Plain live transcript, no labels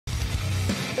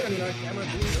mean, our camera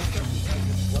being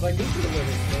what I do for the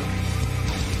living. So.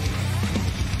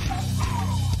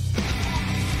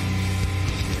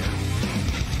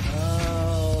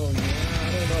 Oh, yeah,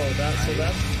 I don't know. So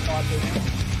that's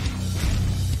awesome.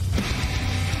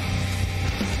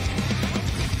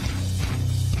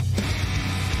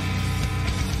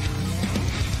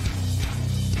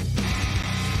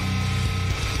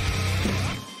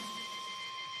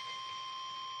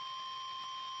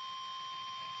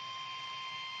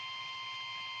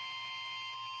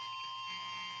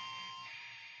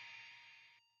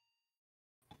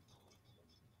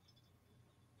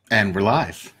 And we're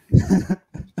live.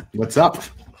 What's up?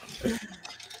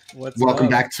 Welcome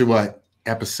back to what?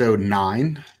 Episode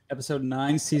 9. Episode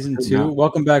 9, season 2.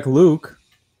 Welcome back, Luke.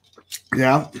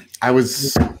 Yeah, I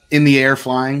was in the air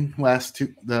flying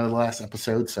the last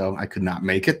episode, so I could not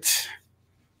make it.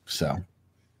 So,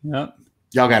 yep,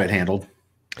 y'all got it handled.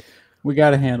 We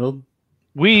got it handled.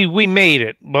 We made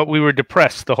it, but we were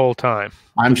depressed the whole time.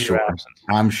 I'm sure.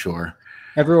 I'm sure.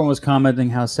 Everyone was commenting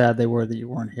how sad they were that you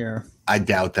weren't here. I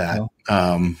doubt that.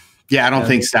 Yeah, I don't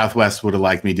think Southwest would have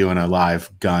liked me doing a live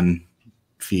gun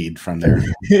feed from there.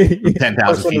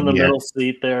 10,000 feet in the middle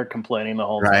seat there complaining the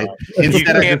whole time. You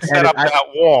can't set up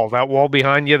that wall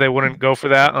behind you. They wouldn't go for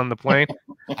that on the plane.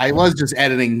 I was just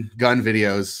editing gun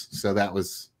videos, so that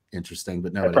was interesting.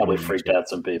 But no, it probably freaked out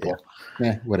some people.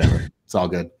 Yeah, whatever. It's all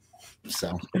good.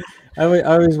 So I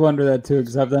always wonder that too,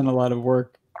 because I've done a lot of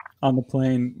work on the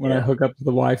plane when I hook up to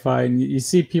the Wi-Fi, and you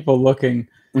see people looking,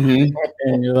 and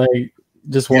you're like,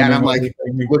 just wondering. And I'm like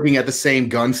looking at the same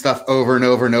gun stuff over and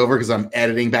over and over because I'm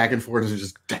editing back and forth. And it's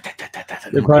just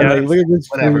they're probably like, look at this,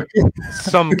 whatever.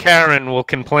 Some Karen will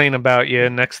complain about you,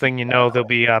 and next thing you know, they'll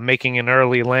be making an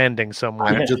early landing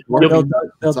somewhere.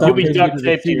 You'll be duct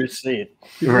taped to your seat,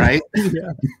 right?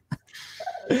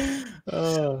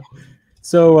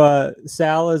 So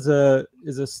Sal is a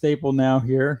staple now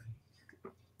here.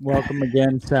 Welcome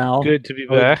again, Sal. Good to be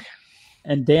back.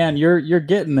 And Dan, you're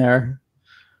getting there.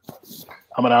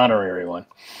 I'm an honorary one.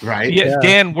 Right. Yeah,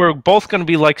 Dan, we're both going to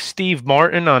be like Steve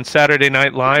Martin on Saturday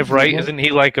Night Live, right? Isn't he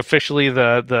like officially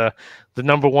the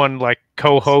number one like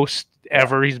co-host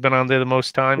ever? He's been on there the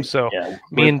most time. So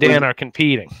me and Dan are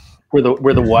competing. We're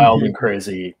the wild and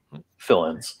crazy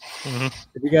fill-ins. Mm-hmm.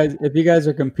 If you guys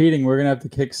are competing, we're gonna have to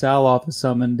kick Sal off of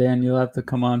some, and Dan, you'll have to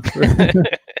come on.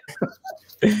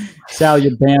 Sal,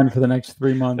 you're banned for the next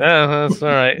 3 months. Yeah, that's all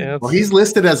right. Well, he's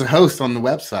listed as a host on the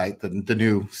website, the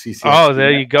new CCX2. Oh,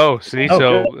 there you go. See, you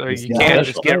can't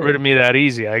just get rid of me that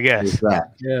easy, I guess. Yeah,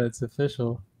 it's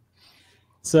official.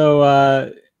 So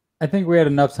I think we had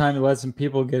enough time to let some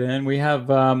people get in. We have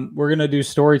we're gonna do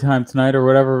story time tonight, or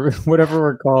whatever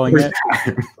we're calling it.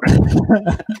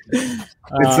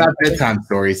 It's not bedtime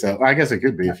story, so I guess it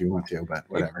could be if you want to, but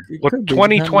whatever. Well,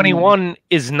 2021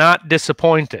 is not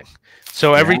disappointing.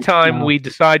 So every time we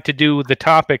decide to do the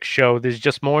topic show, there's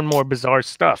just more and more bizarre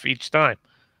stuff each time.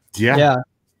 Yeah.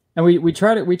 And we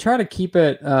try to keep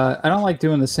it. I don't like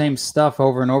doing the same stuff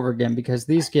over and over again, because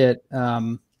these get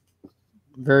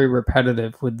very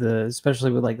repetitive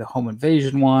especially with like the home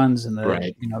invasion ones and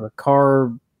the the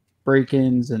car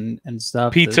break-ins and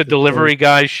stuff. Pizza delivery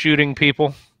guys shooting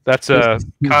people. That's a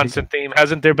constant theme.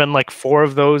 Hasn't there been like 4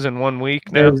 of those in 1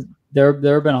 week now? There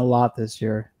have been a lot this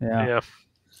year. Yeah.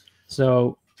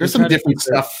 So there's some different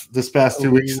stuff this past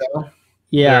 2 weeks though.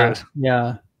 Yeah.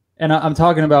 And I'm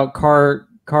talking about car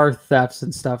thefts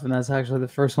and stuff, and that's actually the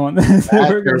first one.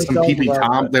 There was some peeping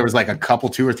Tom. There was like a couple,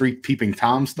 2 or 3 peeping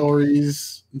Tom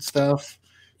stories and stuff.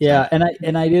 Yeah, and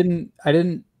I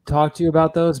didn't talk to you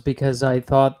about those because I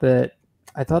thought that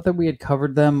we had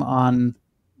covered them on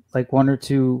like 1 or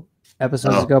 2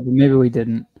 episodes ago, but maybe we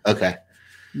didn't. Okay.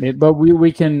 But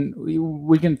we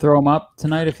can throw them up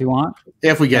tonight if you want.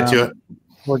 If we get to it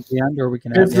towards the end, or we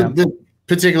can.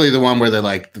 Particularly the one where they're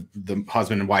like the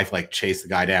husband and wife like chase the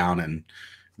guy down, and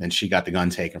then she got the gun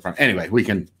taken from. Anyway, we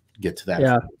can get to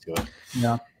that.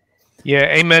 Yeah.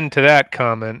 Amen to that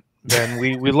comment. Then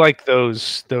we like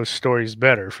those stories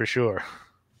better for sure.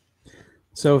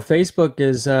 So Facebook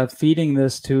is feeding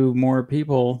this to more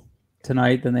people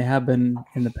tonight than they have been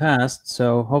in the past.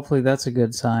 So hopefully that's a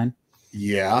good sign.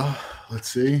 Yeah. Let's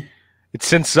see. It's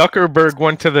since Zuckerberg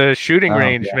went to the shooting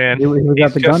range, man. He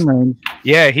got the gun range.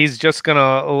 Yeah, he's just gonna,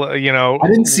 I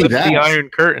didn't see that. The Iron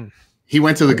Curtain. He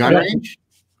went to the gun range?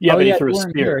 Yeah, but he threw a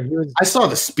spear. I saw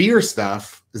the spear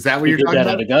stuff. Is that what you're talking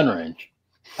about? At a gun range.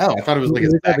 Oh, I thought it was like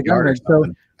his backyard. So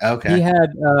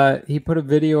okay. He put a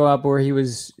video up where he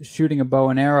was shooting a bow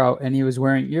and arrow, and he was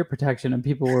wearing ear protection, and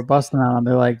people were busting on him.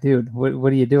 They're like, "Dude, what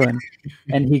are you doing?"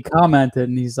 And he commented,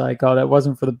 and he's like, "Oh, that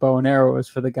wasn't for the bow and arrow. It was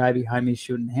for the guy behind me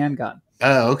shooting handgun."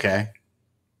 Oh, okay.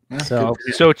 So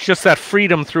it's just that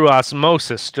freedom through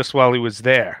osmosis, just while he was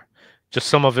there. Just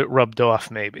some of it rubbed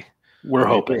off, maybe. We're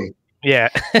hoping. Yeah.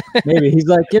 maybe he's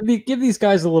like, give these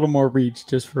guys a little more reach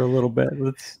just for a little bit.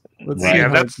 Let's see Yeah,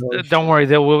 how it goes. don't worry.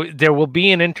 There will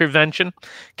be an intervention.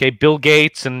 Okay, Bill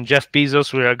Gates and Jeff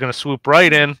Bezos, we are going to swoop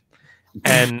right in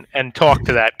and talk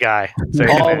to that guy. Say,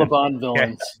 All the Bond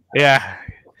villains. Yeah.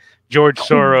 George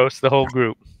Soros, the whole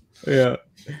group. Yeah.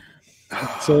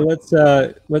 So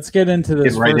let's get into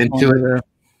this. Get right first into one it. here.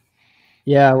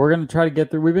 Yeah, we're gonna try to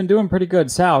get through. We've been doing pretty good.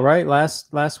 Sal, right?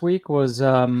 Last week was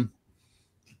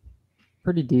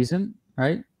pretty decent,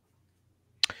 right?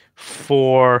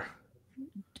 For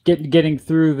Getting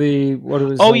through the what it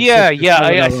was. oh like yeah, 6 or yeah. 7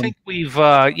 I of them. think we've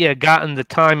gotten the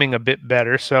timing a bit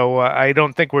better. So I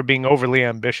don't think we're being overly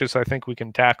ambitious. I think we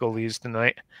can tackle these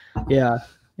tonight. Yeah.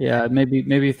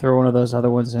 Maybe throw one of those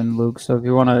other ones in, Luke. So if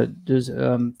you want to just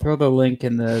throw the link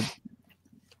in the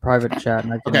private chat,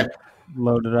 and I can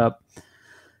load it up.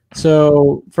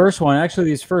 So first one, actually,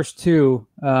 these first two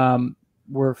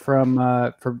were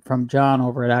from John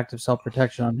over at Active Self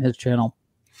Protection on his channel.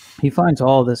 He finds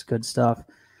all this good stuff.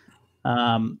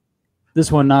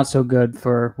 This one not so good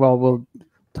for. Well, we'll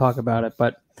talk about it,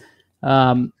 but.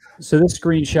 So this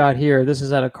screenshot here, this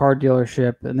is at a car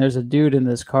dealership, and there's a dude in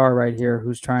this car right here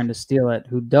who's trying to steal it,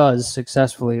 who does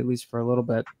successfully, at least for a little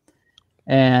bit.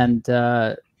 And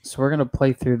so we're going to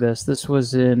play through this. This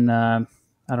was in, I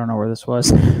don't know where this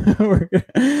was.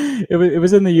 It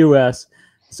was in the U.S.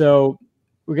 So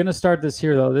we're going to start this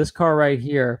here, though. This car right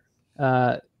here,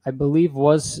 I believe,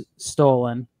 was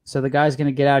stolen. So the guy's going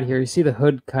to get out of here. You see the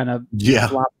hood kind of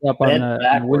flopped up on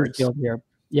the windshield here.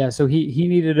 Yeah, so he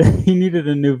needed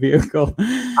a new vehicle.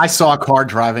 I saw a car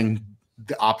driving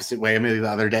the opposite way maybe the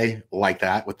other day like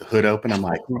that with the hood open. I'm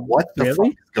like, what the fuck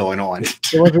is going on? It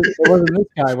wasn't this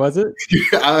guy, was it?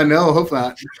 No, hope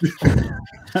not.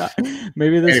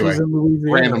 Maybe this was in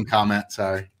Louisiana. Random comment,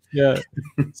 sorry. Yeah.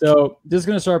 So just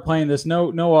gonna start playing this.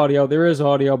 No audio. There is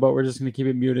audio, but we're just gonna keep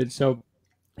it muted. So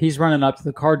he's running up to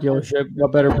the car dealership.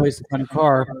 What better place to find a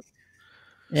car?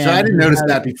 So I didn't notice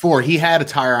that before. He had a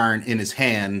tire iron in his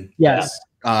hand. Yes.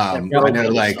 I know,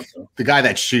 like the guy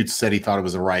that shoots said he thought it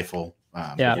was a rifle.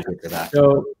 Yeah.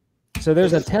 So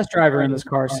there's a test driver in this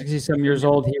car, 60-some years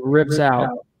old. He rips out,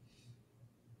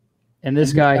 and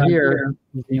this guy here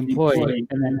is the employee.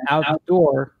 And then out the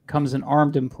door comes an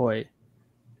armed employee.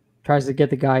 Tries to get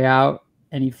the guy out,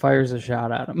 and he fires a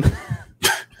shot at him.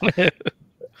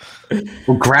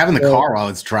 Well, grabbing the car while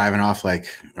it's driving off, like,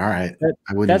 all right,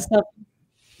 I wouldn't. That's not.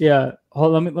 Yeah,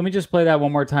 hold on, let me just play that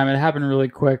one more time. It happened really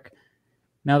quick.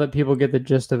 Now that people get the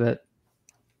gist of it.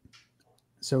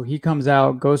 So he comes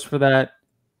out, goes for that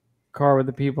car with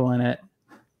the people in it,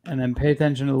 and then pay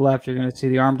attention to the left. You're going to see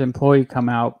the armed employee come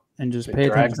out and just pay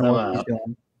attention to what he's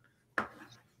doing.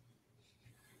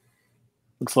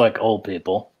 Looks like old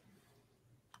people.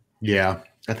 Yeah,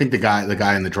 I think the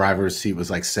guy in the driver's seat was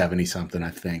like 70-something.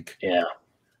 I think. Yeah.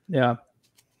 Yeah.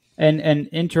 And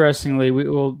interestingly,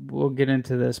 we'll get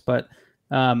into this, but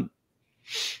the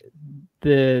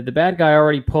bad guy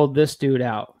already pulled this dude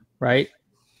out, right?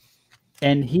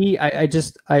 And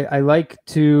I like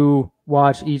to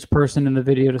watch each person in the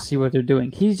video to see what they're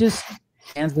doing. He just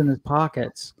hands in his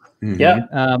pockets. Mm-hmm.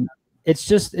 Yeah.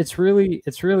 It's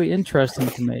really interesting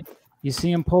to me. You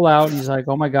see him pull out, and he's like,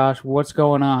 "Oh my gosh, what's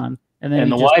going on?" And then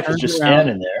the wife is just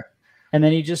standing there. And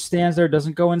then he just stands there,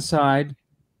 doesn't go inside.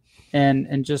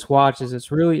 And just watches.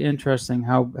 It's really interesting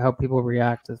how people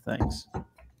react to things.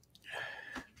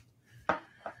 All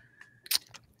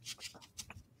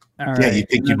right. Yeah, you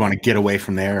think you'd want to get away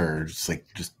from there, or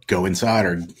just go inside,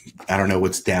 or I don't know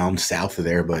what's down south of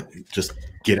there, but just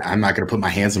get. I'm not going to put my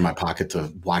hands in my pocket to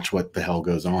watch what the hell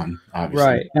goes on. Obviously,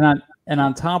 right. And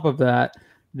on top of that,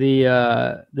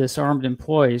 the this armed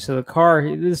employee. So the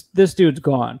car, this dude's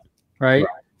gone, right?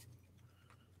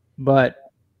 But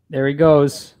there he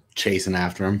goes. Chasing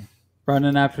after him,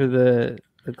 running after the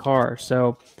car.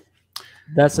 So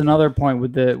that's another point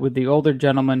with the older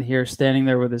gentleman here standing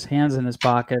there with his hands in his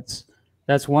pockets.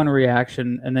 That's one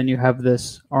reaction, and then you have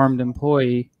this armed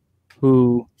employee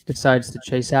who decides to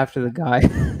chase after the guy.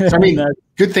 So, I mean,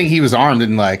 good thing he was armed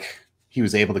and he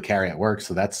was able to carry at work.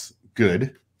 So that's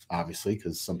good, obviously,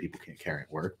 because some people can't carry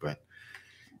at work.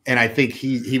 And I think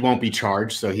he won't be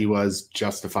charged, so he was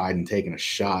justified in taking a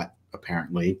shot,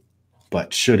 apparently.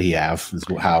 But should he have? Is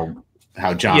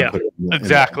how John put it.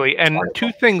 Exactly. And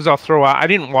two things I'll throw out. I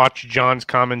didn't watch John's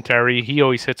commentary. He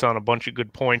always hits on a bunch of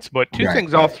good points. But two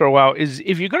things I'll throw out is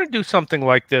if you're going to do something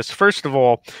like this, first of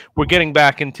all, we're getting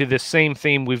back into this same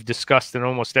theme we've discussed in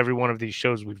almost every one of these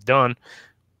shows we've done.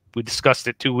 We discussed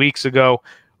it 2 weeks ago.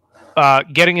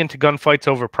 getting into gunfights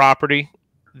over property,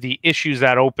 the issues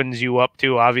that opens you up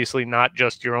to, obviously not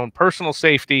just your own personal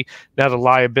safety, now the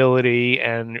liability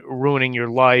and ruining your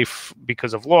life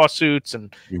because of lawsuits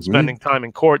and spending time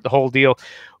in court, the whole deal.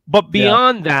 But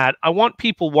beyond that, I want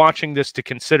people watching this to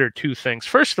consider two things.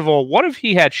 First of all, what if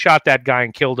he had shot that guy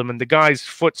and killed him and the guy's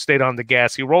foot stayed on the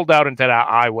gas? He rolled out into that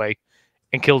highway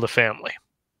and killed a family.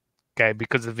 Okay,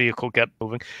 because the vehicle kept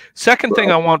moving. Second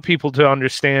thing I want people to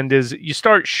understand is you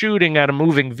start shooting at a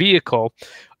moving vehicle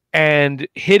and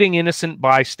hitting innocent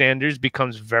bystanders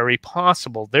becomes very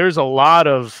possible. There's a lot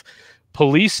of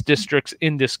police districts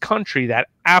in this country that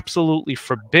absolutely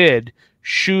forbid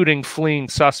shooting fleeing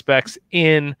suspects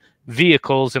in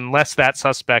vehicles unless that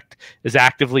suspect is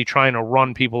actively trying to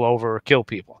run people over or kill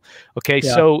people. Okay,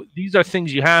 so these are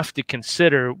things you have to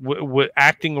consider.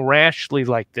 Acting rashly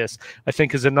like this, I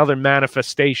think, is another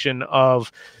manifestation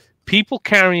of people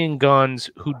carrying guns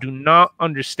who do not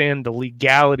understand the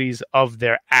legalities of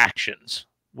their actions,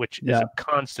 which is a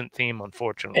constant theme,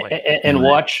 unfortunately. And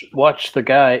watch the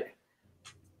guy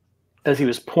as he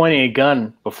was pointing a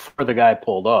gun before the guy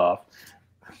pulled off.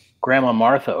 Grandma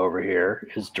Martha over here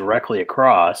is directly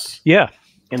across. Yeah.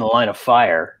 In the line of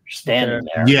fire, standing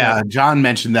there. Yeah, John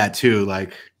mentioned that too.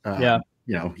 Like, you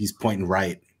know, he's pointing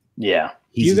right. Yeah.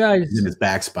 He's in his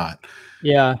back spot.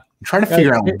 Yeah. I'm trying to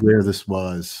figure out where this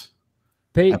was.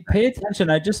 Pay attention.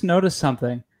 I just noticed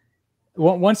something.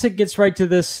 Once it gets right to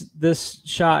this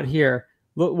shot here,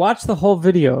 look, watch the whole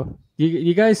video.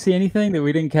 You guys see anything that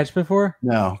we didn't catch before?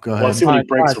 No, go ahead. Well, see when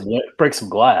he breaks some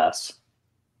glass.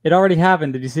 It already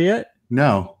happened. Did you see it?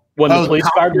 No. When the police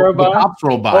car drove by? The cops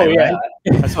rolled by, yeah.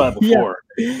 right? I saw it before.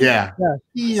 Yeah.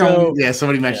 So,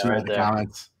 somebody mentioned it in the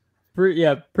comments.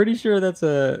 Pretty sure that's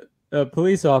a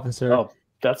police officer. Oh,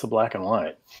 that's a black and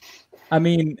white. I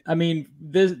mean,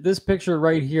 this picture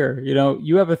right here, you know,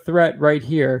 you have a threat right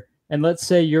here, and let's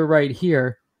say you're right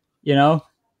here, you know,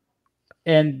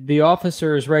 and the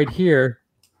officer is right here,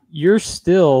 you're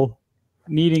still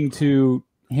needing to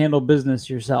handle business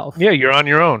yourself. Yeah, you're on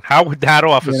your own. How would that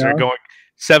officer going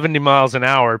 70 miles an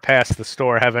hour past the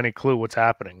store have any clue what's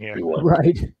happening here?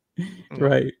 Right.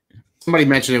 Right. Somebody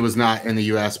mentioned it was not in the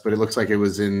U.S., but it looks like it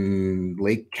was in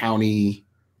Lake County,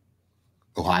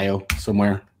 Ohio,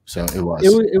 somewhere. So it was.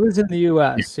 It was in the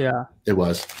U.S. Yeah. It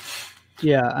was.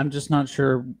 Yeah, I'm just not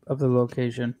sure of the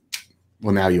location.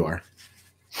 Well, now you are.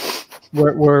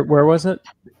 Where was it?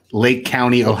 Lake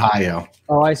County, Ohio.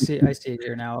 Oh, I see it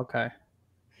here now. Okay.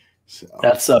 So,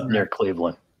 that's up near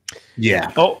Cleveland.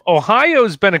 Yeah. Oh,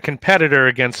 Ohio's been a competitor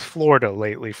against Florida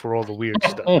lately for all the weird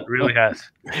stuff. It really has.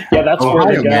 Yeah, that's Ohio,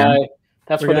 where the guy. man.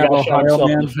 That's where the guy shot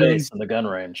himself in the face in the gun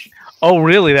range. Oh,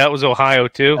 really? That was Ohio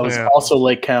too. That was also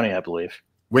Lake County, I believe.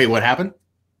 Wait, what happened?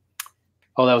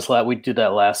 Oh, that was we did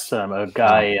that last time. A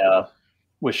guy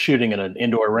was shooting in an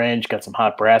indoor range, got some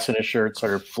hot brass in his shirt,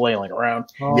 started flailing around.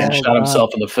 Shot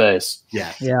himself in the face.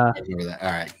 Yeah. Yeah. I remember that.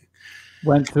 All right.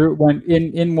 Went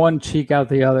in one cheek out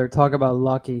the other. Talk about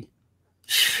lucky.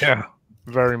 Yeah,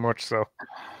 very much so.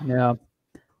 Yeah.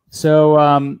 So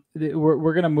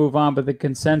we're gonna move on, but the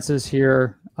consensus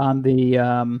here on the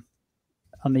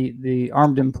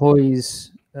armed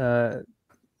employees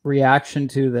reaction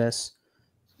to this,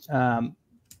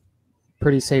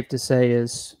 pretty safe to say,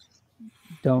 is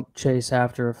don't chase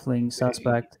after a fleeing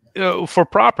suspect for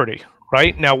property.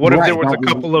 Right now, what if there was a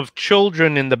couple of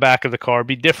children in the back of the car?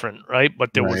 Be different, right?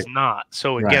 But there was not.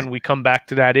 So again, we come back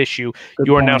to that issue.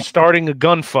 You are now starting a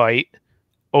gunfight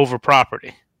over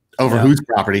property. Over whose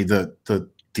property? The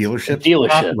dealership? The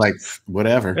dealership. Like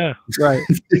whatever. Yeah. Right.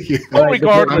 Well,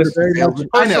 regardless,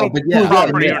 I know, but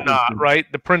property or not, right?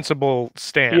 The principle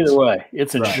stands. Either way,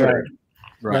 it's insured.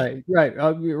 Right.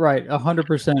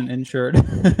 100% insured.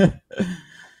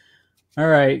 All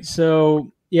right.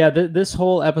 So yeah, this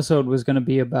whole episode was going to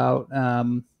be about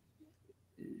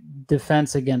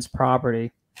defense against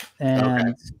property,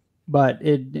 and but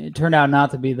it turned out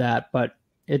not to be that. But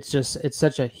it's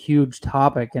such a huge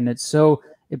topic, and it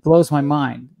blows my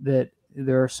mind that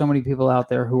there are so many people out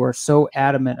there who are so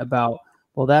adamant about,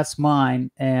 well, that's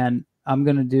mine, and I'm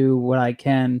going to do what I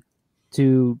can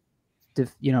to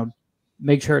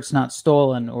make sure it's not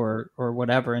stolen or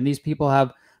whatever. And these people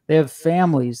have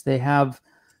families, they have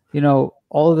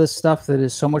all of this stuff that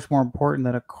is so much more important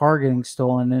than a car getting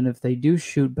stolen. And if they do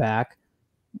shoot back,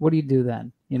 what do you do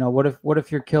then? What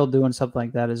if you're killed doing something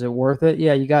like that? Is it worth it?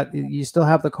 Yeah, you still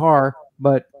have the car,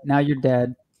 but now you're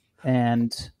dead.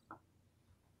 And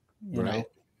you know.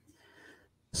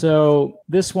 So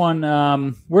this one,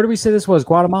 where do we say this was?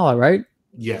 Guatemala, right?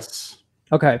 Yes.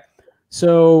 Okay.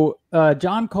 So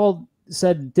John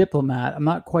said diplomat. I'm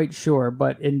not quite sure,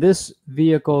 but in this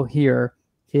vehicle here,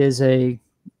 is a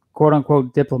quote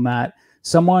unquote diplomat,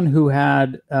 someone who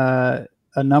had a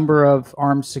number of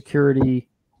armed security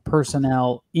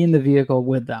personnel in the vehicle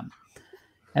with them.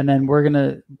 And then we're going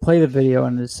to play the video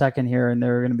in a second here, and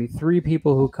there are going to be 3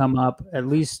 people who come up, at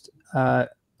least, I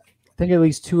think at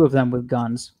least 2 of them with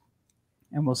guns,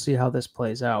 and we'll see how this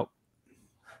plays out.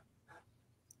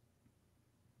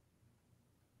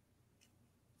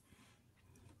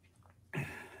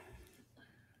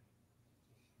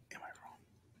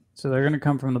 So they're going to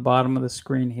come from the bottom of the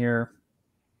screen here.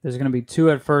 There's going to be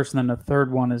 2 at first, and then the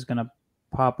third one is going to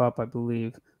pop up, I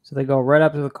believe. So they go right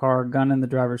up to the car, gun in the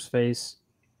driver's face,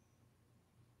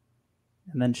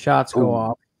 and then shots go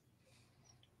off.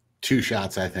 2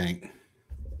 shots, I think.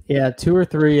 Yeah, 2 or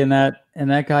 3, and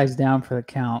that guy's down for the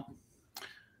count.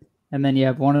 And then you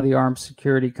have one of the armed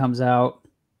security comes out,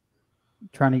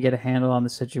 trying to get a handle on the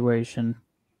situation.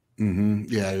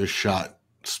 Yeah, he was shot,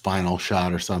 spinal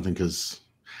shot or something, because,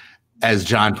 as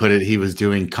John put it, he was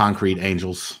doing concrete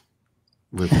angels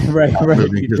with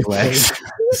moving his legs.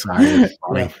 Sorry.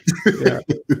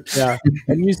 Yeah.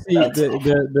 And you see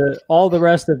the all the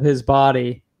rest of his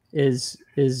body is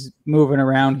moving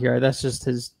around here. That's just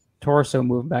his torso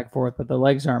moving back and forth, but the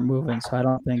legs aren't moving. So I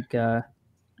don't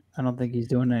think he's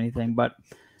doing anything. But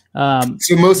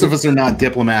so most of us are not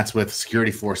diplomats with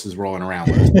security forces rolling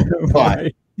around with us.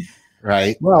 But,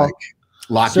 right? Well, like,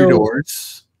 lock your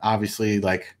doors. Obviously,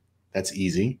 like, that's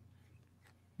easy.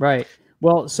 Right.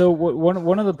 Well, so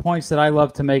one of the points that I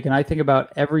love to make, and I think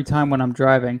about every time when I'm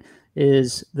driving,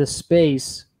 is the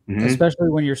space, especially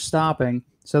when you're stopping.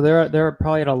 So they're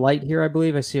probably at a light here, I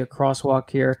believe. I see a crosswalk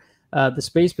here. The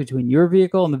space between your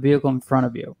vehicle and the vehicle in front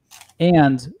of you.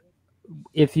 And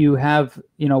if you have,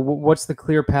 what's the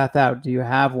clear path out? Do you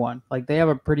have one? Like, they have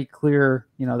a pretty clear,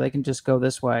 they can just go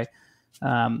this way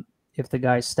if the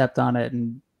guy stepped on it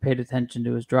and paid attention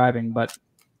to his driving. But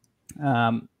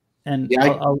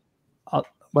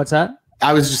what's that?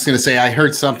 I was just going to say, I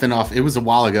heard something off. It was a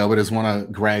while ago, but it was one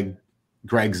of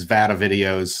Greg's Vada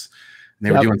videos. And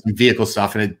they were doing some vehicle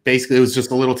stuff. And it was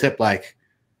just a little tip. Like,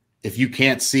 if you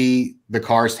can't see the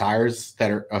car's tires that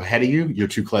are ahead of you, you're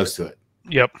too close to it.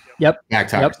 Yep. Back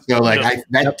tires. So like,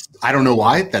 I don't know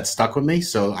why that stuck with me.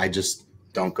 So I just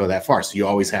don't go that far. So you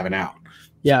always have an out.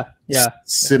 Yeah.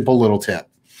 Simple little tip.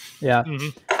 Yeah.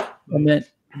 And then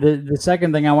the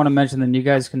second thing I want to mention, then you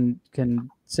guys can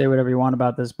say whatever you want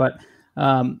about this, but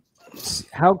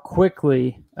how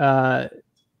quickly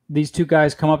these 2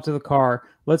 guys come up to the car.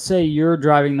 Let's say you're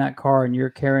driving that car and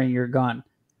you're carrying your gun.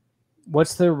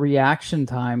 What's the reaction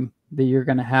time that you're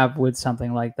going to have with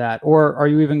something like that? Or are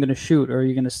you even going to shoot, or are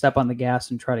you going to step on the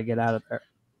gas and try to get out of there?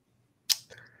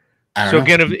 So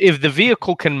again, if the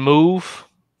vehicle can move,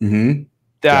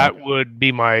 that would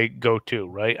be my go-to,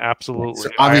 right? Absolutely. So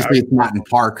obviously, it's not in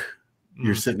park.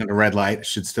 You're sitting at a red light. It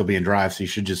should still be in drive, so you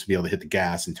should just be able to hit the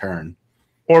gas and turn.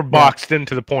 Or boxed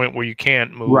into the point where you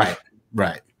can't move.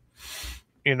 Right.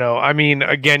 I mean,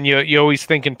 again, you always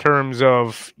think in terms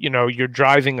of, you're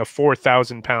driving a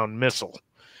 4,000-pound missile,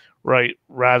 right?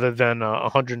 Rather than a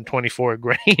 124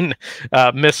 grain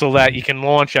missile that you can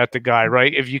launch at the guy,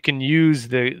 right? If you can use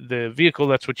the vehicle,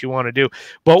 that's what you want to do.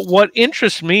 But what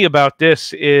interests me about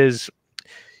this is,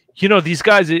 these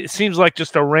guys, it seems like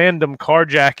just a random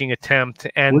carjacking attempt,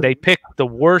 and they picked the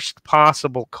worst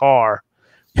possible car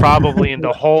probably in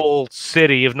the whole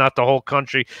city, if not the whole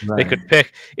country, they could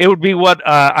pick. It would be what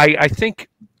I think,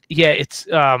 it's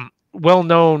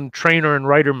well-known trainer and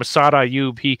writer Masad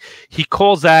Ayub. He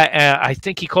calls that, I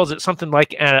think he calls it something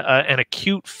like an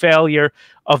acute failure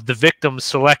of the victim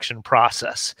selection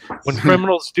process. When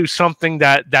criminals do something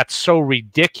that's so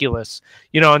ridiculous,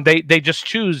 and they just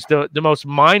choose the most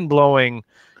mind-blowing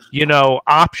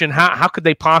option. How could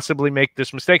they possibly make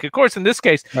this mistake? Of course, in this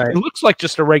case, it looks like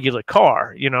just a regular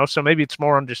car, so maybe it's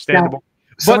more understandable.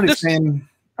 But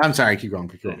I'm sorry, keep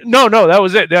going. No, that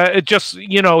was it. It just,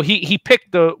 he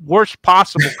picked the worst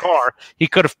possible car he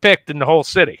could have picked in the whole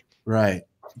city. Right.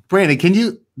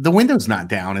 Brandon, the window's not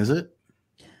down, is it?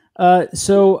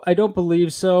 So I don't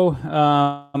believe so.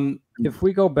 If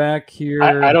we go back here,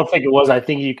 I don't think it was. I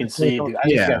think you can see. I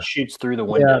think that shoots through the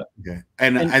window. Yeah. Okay.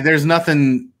 And there's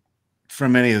nothing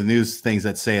from any of the news things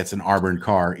that say it's an armored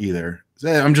car either.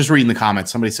 I'm just reading the comments.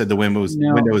 Somebody said the window was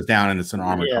down and it's an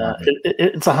armored car.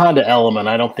 It's a Honda Element.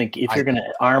 I don't think if you're going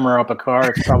to armor up a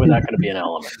car, it's probably not going to be an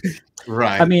Element.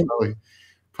 Right. I mean,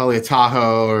 probably a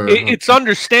Tahoe. Or it's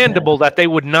understandable that they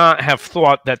would not have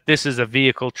thought that this is a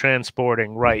vehicle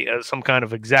transporting some kind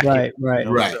of executive.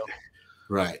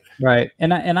 Right.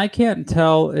 And I can't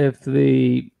tell if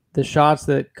the shots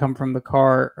that come from the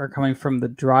car are coming from the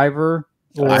driver.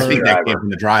 I think that came from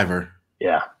the driver.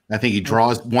 Yeah. I think he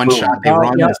draws one Boom. shot. They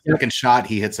run yep, the second shot.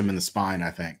 He hits him in the spine.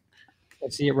 I think. I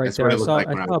see it right That's there. what I it looked saw, like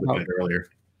I when I saw was looking about at it earlier.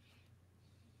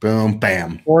 Boom,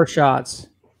 bam. 4 shots.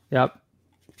 Yep.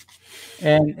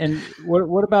 And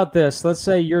what about this? Let's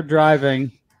say you're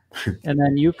driving, and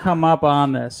then you come up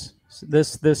on this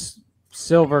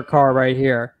silver car right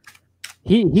here.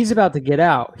 He's about to get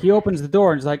out. He opens the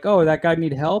door and is like, "Oh, that guy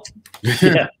need help."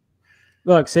 Yeah.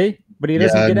 Look, see, but he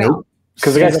doesn't get out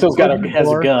Because the guy still opens the has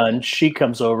a door. gun. She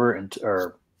comes over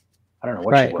or I don't know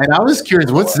what Right. she was. And I was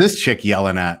curious, what's this chick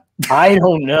yelling at? I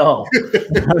don't know.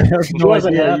 I have She no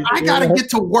wasn't idea. happy. I gotta get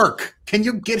to work. Can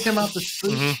you get him out the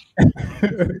street?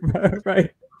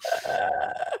 Right.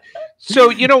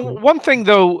 So, you know, one thing,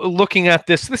 though, looking at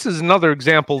this is another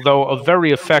example, though, of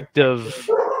very effective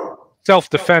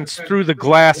self-defense through the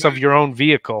glass of your own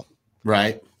vehicle.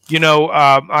 Right. You know,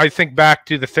 I think back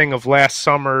to the thing of last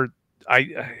summer.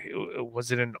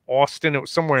 Was it in Austin? It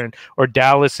was somewhere or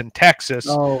Dallas in Texas.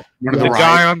 Oh, the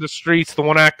guy on the streets, the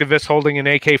one activist holding an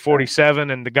AK-47,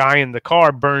 and the guy in the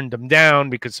car burned him down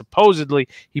because supposedly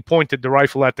he pointed the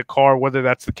rifle at the car. Whether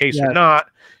that's the case or not,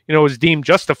 you know, is deemed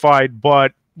justified.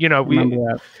 But you know,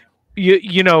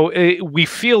 we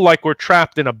feel like we're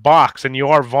trapped in a box, and you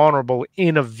are vulnerable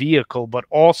in a vehicle. But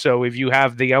also, if you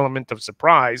have the element of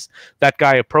surprise, that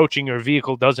guy approaching your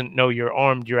vehicle doesn't know you're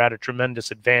armed. You're at a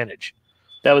tremendous advantage.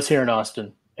 That was here in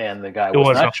Austin, and the guy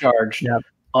was not charged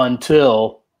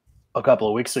until a couple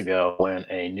of weeks ago when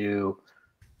a new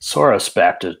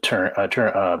Soros-backed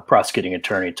prosecuting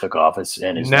attorney took office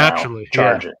and is now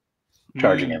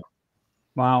charging him.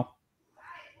 Wow.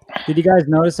 Did you guys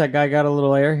notice that guy got a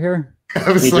little air here?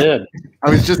 I was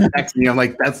just texting you. I'm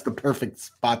like, that's the perfect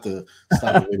spot to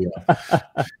stop the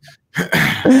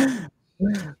video.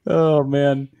 Oh,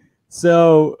 man.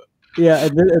 So... yeah,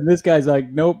 and this guy's like,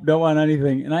 nope, don't want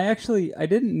anything. And I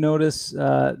didn't notice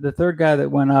the third guy that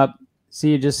went up.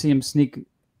 You just see him sneak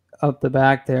up the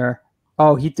back there.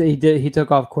 Oh, he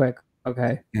took off quick.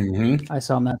 Okay, I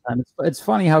saw him that time. It's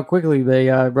funny how quickly they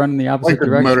run in the opposite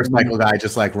direction. The motorcycle guy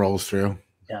just like rolls through.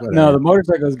 Yeah. No, the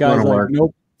motorcycle guy's like,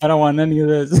 nope, I don't want any of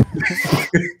this.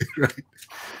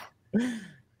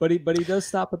 But he does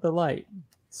stop at the light,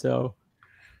 so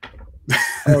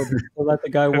let the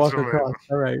guy walk across.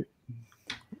 All right.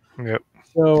 Yep.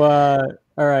 So,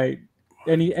 all right.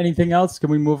 Anything else?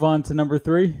 Can we move on to number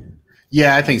 3?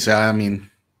 Yeah, I think so. I mean,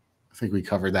 I think we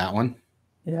covered that one.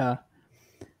 Yeah.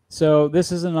 So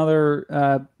this is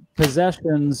another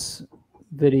possessions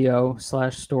video /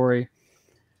 story,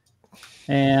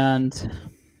 and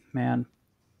man,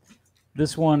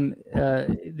 this one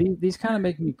these kind of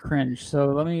make me cringe. So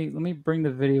let me bring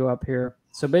the video up here.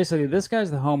 So basically, this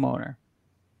guy's the homeowner.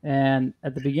 And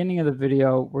at the beginning of the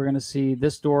video, we're going to see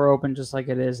this door open just like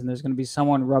it is, and there's going to be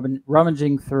someone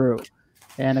rummaging through.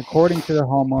 And according to the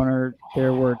homeowner,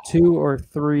 there were 2 or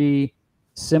 3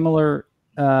 similar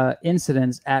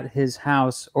incidents at his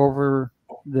house over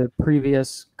the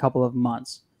previous couple of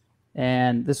months.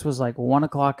 And this was like 1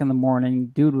 o'clock in the morning.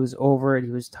 Dude was over it.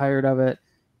 He was tired of it.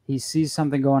 He sees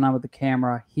something going on with the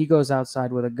camera. He goes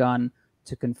outside with a gun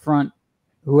to confront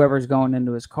whoever's going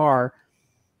into his car.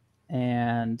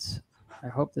 And I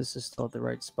hope this is still at the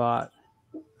right spot.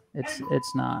 It's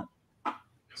not.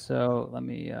 So let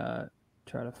me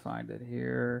try to find it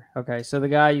here. Okay, so the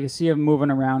guy, you can see him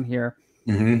moving around here.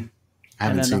 Mm-hmm.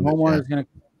 And then the homeowner is going to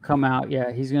come out.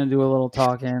 Yeah, he's going to do a little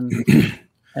talking.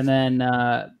 And then,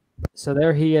 so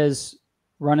there he is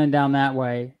running down that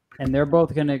way. And they're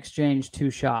both going to exchange 2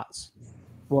 shots.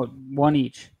 Well, 1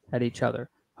 each at each other.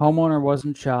 Homeowner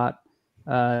wasn't shot.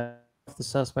 If the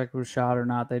suspect was shot or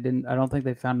not, I don't think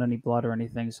they found any blood or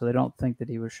anything, so they don't think that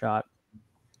he was shot.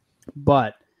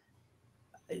 But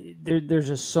there's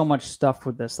just so much stuff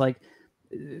with this. Like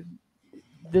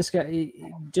this guy,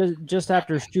 just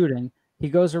after shooting, he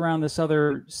goes around this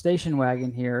other station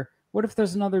wagon here. What if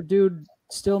there's another dude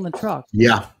still in the truck?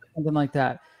 Yeah, something like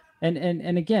that.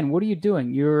 And again, what are you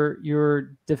doing?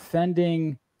 You're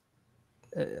defending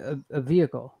a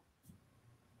vehicle.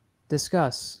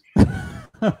 Discuss.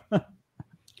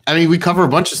 I mean, we cover a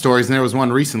bunch of stories, and there was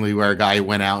one recently where a guy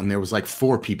went out and there was like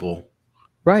 4 people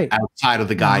outside of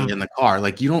the guy in the car.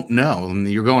 Like, you don't know. I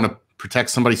mean, you're going to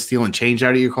protect somebody stealing change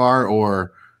out of your car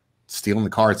or stealing the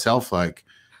car itself. Like,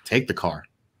 take the car.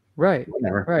 Right.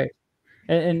 Whatever. Right.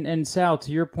 And Sal,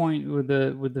 to your point with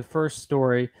the first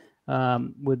story,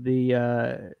 with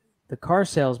the car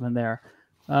salesman there,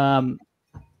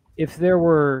 if there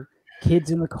were kids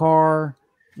in the car,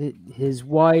 his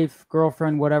wife,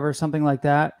 girlfriend, whatever, something like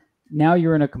that, now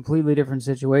you're in a completely different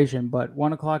situation. But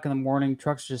 1 o'clock in the morning,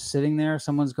 truck's just sitting there,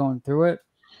 someone's going through it.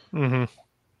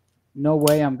 No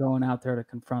way I'm going out there to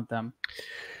confront them.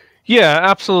 Yeah,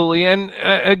 absolutely. And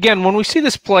again, when we see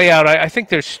this play out, I think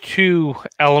there's two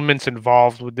elements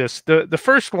involved with this. The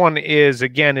first one is,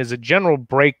 again, is a general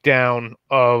breakdown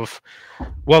of,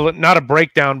 well, not a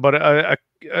breakdown, but a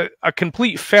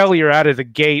complete failure out of the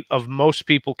gate of most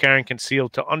people carrying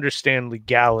concealed to understand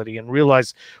legality and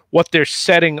realize what they're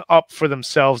setting up for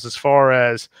themselves as far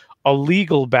as a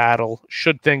legal battle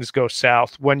should things go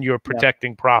south when you're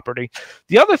protecting property.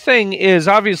 The other thing is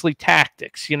obviously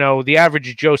tactics. You know, the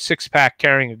average Joe six-pack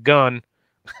carrying a gun,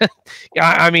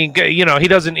 I mean, you know,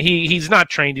 he's not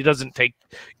trained. He doesn't take,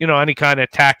 you know, any kind of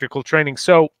tactical training.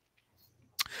 So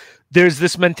there's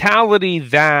this mentality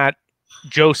that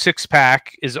Joe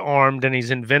Sixpack is armed and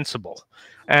he's invincible.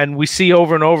 And we see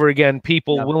over and over again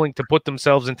people willing to put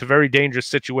themselves into very dangerous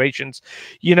situations.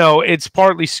 You know, it's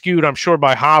partly skewed, I'm sure,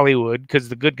 by Hollywood because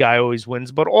the good guy always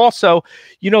wins. But also,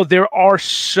 you know, there are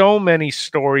so many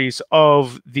stories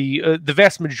of the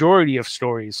vast majority of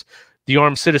stories. The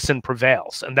armed citizen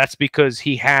prevails, and that's because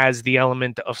he has the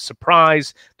element of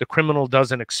surprise. The criminal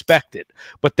doesn't expect it.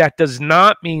 But that does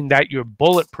not mean that you're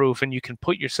bulletproof and you can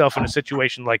put yourself in a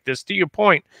situation like this. To your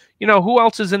point, you know, who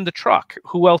else is in the truck?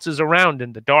 Who else is around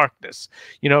in the darkness?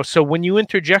 You know, so when you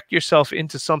interject yourself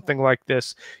into something like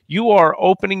this, you are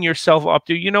opening yourself up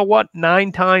to, you know what,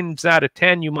 9 times out of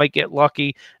 10, you might get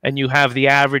lucky and you have the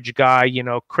average guy, you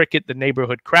know, Cricket, the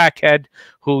neighborhood crackhead,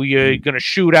 who you're going to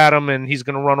shoot at him and he's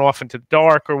going to run off into the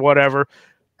dark or whatever.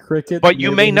 Cricket, but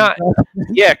you may not.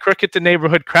 Yeah, Cricket, the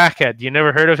neighborhood crackhead. You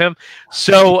never heard of him?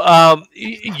 So,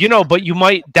 you know, but you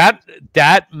might,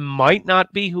 that might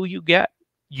not be who you get.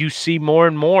 You see more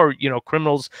and more, you know,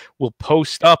 criminals will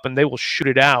post up and they will shoot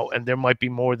it out, and there might be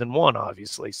more than one,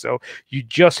 obviously. So you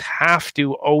just have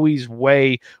to always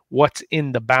weigh what's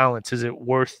in the balance. Is it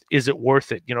worth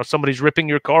it? You know, somebody's ripping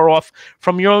your car off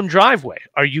from your own driveway.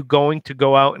 Are you going to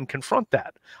go out and confront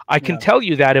that? I can tell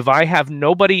you that if I have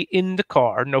nobody in the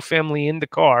car, no family in the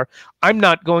car, I'm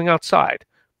not going outside.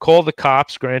 Call the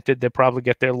cops. Granted, they'll probably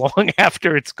get there long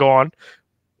after it's gone.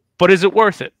 But is it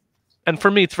worth it? And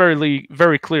for me, it's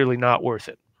very clearly not worth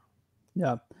it.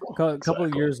 Yeah. A couple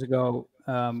of years ago,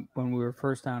 when we were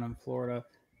first down in Florida,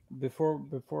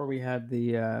 before we had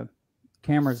the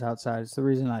cameras outside, it's the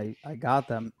reason I got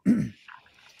them.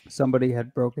 Somebody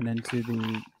had broken into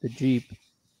the Jeep.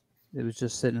 It was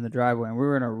just sitting in the driveway, and we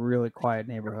were in a really quiet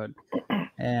neighborhood.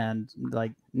 And,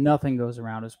 like, nothing goes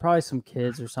around. It was probably some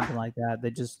kids or something like that.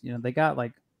 They just, you know, they got,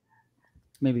 like,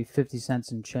 maybe 50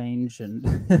 cents in change, and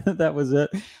that was it.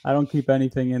 I don't keep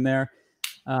anything in there.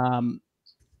 But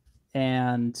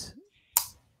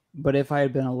if I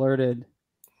had been alerted,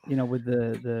 you know, with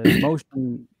the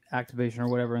motion activation or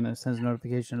whatever, and it sends a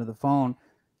notification to the phone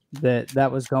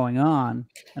that was going on,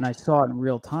 and I saw it in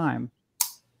real time,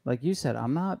 like you said,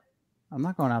 I'm not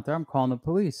going out there. I'm calling the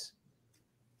police.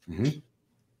 Mm-hmm.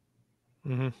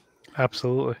 Mm-hmm.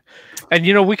 Absolutely. And,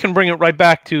 you know, we can bring it right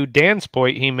back to Dan's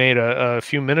point he made a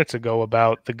few minutes ago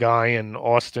about the guy in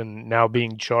Austin now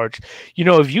being charged. You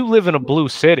know, if you live in a blue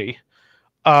city,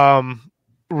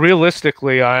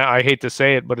 realistically, I hate to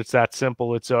say it, but it's that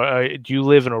simple. It's do you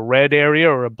live in a red area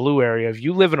or a blue area? If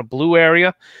you live in a blue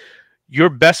area, your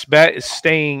best bet is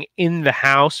staying in the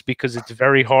house, because it's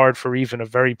very hard for even a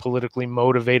very politically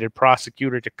motivated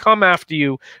prosecutor to come after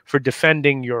you for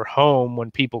defending your home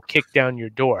when people kick down your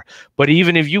door. But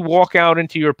even if you walk out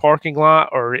into your parking lot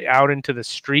or out into the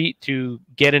street to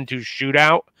get into a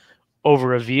shootout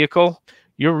over a vehicle,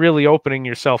 you're really opening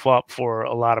yourself up for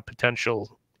a lot of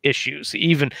potential issues,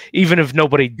 even if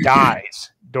nobody dies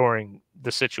during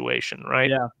the situation,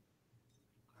 right? Yeah.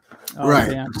 Oh, right.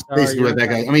 man. Basically what that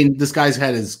guy, I mean, this guy's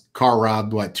had his car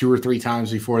robbed, 2 or 3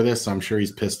 times before this, so I'm sure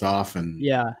he's pissed off. And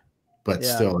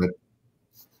still,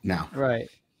 no. Right.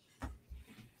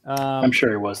 I'm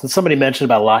sure he was. And somebody mentioned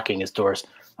about locking his doors.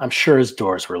 I'm sure his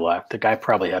doors were locked. The guy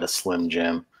probably had a Slim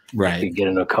Jim. Right. He could get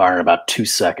into a car in about 2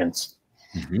 seconds.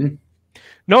 Mm-hmm.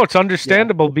 No, it's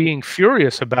understandable being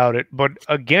furious about it, but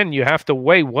again, you have to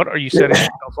weigh, what are you setting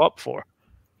yourself up for?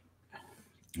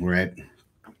 Right.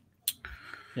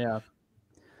 Yeah.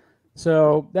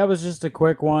 So that was just a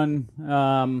quick one.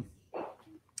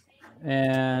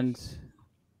 And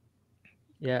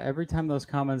yeah, every time those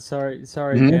comments, sorry,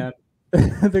 Dan,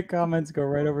 the comments go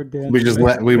right over Dan.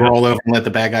 We roll over and let the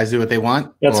bad guys do what they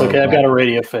want. That's okay. I've got a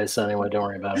radio face anyway. Don't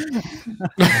worry about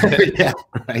it. Yeah.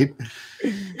 Right.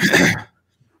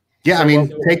 Yeah, I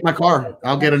mean, take my car.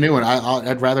 I'll get a new one.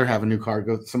 I'd rather have a new car.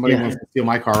 Somebody wants to steal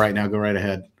my car right now. Go right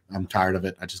ahead. I'm tired of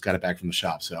it. I just got it back from the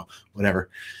shop, so whatever.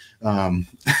 Yeah,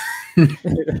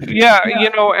 you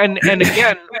know, and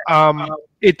again,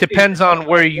 it depends on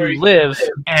where you live.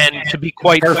 And to be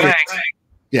quite frank,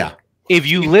 If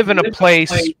you live in a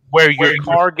place where your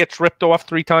car gets ripped off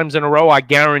 3 times in a row, I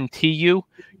guarantee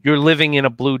you're living in a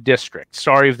blue district.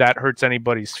 Sorry if that hurts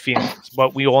anybody's feelings,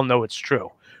 but we all know it's true,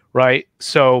 right?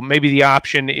 So maybe the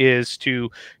option is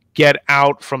to get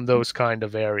out from those kind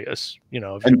of areas. You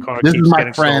know, if your car this keeps is my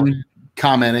getting friend stolen.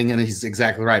 Commenting, and he's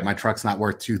exactly right. My truck's not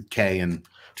worth $2K and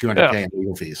 $200K in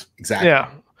legal fees. Exactly.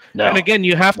 Yeah. No, and again,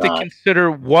 you have to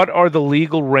consider what are the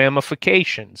legal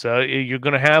ramifications. You're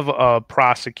going to have a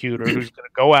prosecutor who's going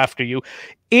to go after you.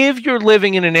 If you're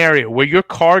living in an area where your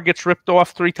car gets ripped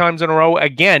off 3 times in a row,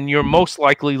 again, you're most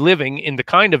likely living in the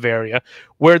kind of area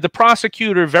where the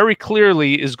prosecutor very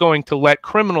clearly is going to let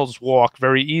criminals walk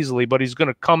very easily, but he's going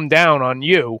to come down on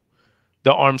you,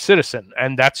 the armed citizen.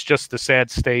 And that's just the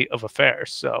sad state of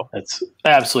affairs. So that's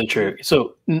absolutely true.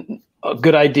 So a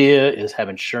good idea is have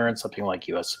insurance, something like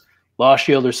U.S. Law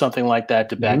Shield or something like that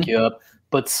to back you up.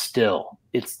 But still,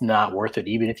 it's not worth it.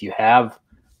 Even if you have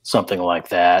something like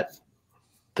that,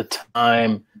 the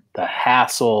time, the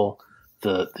hassle,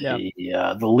 the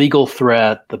legal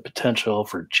threat, the potential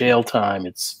for jail time,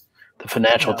 it's the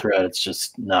financial threat. It's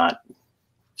just not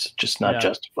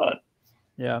justified.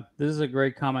 Yeah, this is a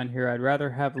great comment here. I'd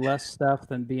rather have less stuff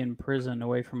than be in prison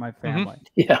away from my family.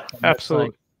 Yeah, absolutely.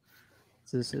 Like,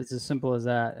 it's as simple as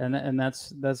that, and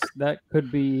that could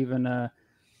be even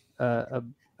a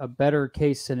better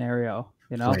case scenario.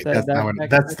 You know, right. that guy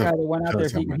that went out there,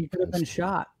 he could have been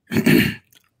shot.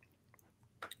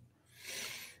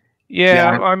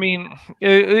 Yeah, I mean,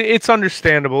 it's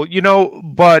understandable, you know,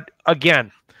 but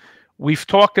again, we've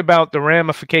talked about the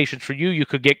ramifications for you. You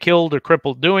could get killed or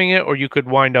crippled doing it, or you could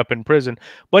wind up in prison.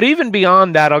 But even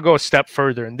beyond that, I'll go a step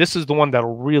further. And this is the one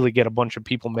that'll really get a bunch of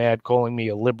people mad, calling me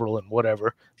a liberal and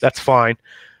whatever. That's fine.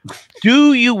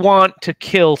 Do you want to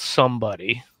kill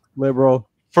somebody? Liberal.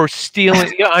 For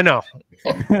stealing? Yeah, I know.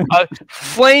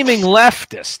 Flaming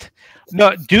leftist.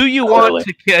 No, do you want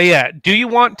to? Do you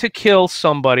want to kill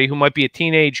somebody who might be a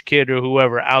teenage kid or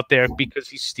whoever out there because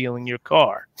he's stealing your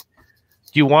car?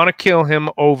 Do you want to kill him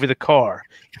over the car,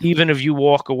 even if you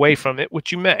walk away from it,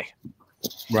 which you may?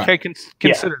 Right. Okay,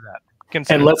 consider that.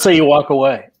 And let's say you walk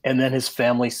away, and then his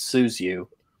family sues you,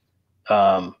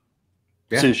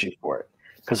 sues you for it,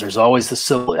 because there's always the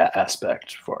civil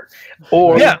aspect for it.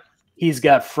 Or he's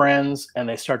got friends, and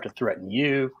they start to threaten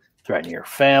you, threaten your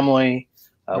family.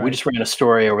 We just ran a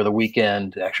story over the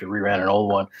weekend, actually reran an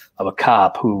old one, of a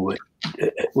cop who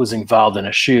was involved in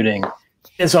a shooting in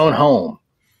his own home.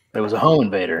 There was a home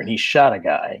invader, and he shot a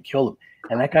guy and killed him.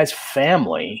 And that guy's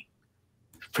family,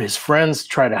 his friends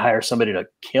tried to hire somebody to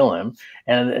kill him,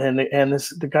 and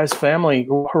the guy's family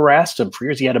harassed him for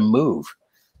years. He had to move.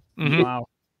 Wow.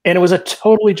 And it was a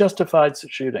totally justified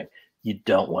shooting. You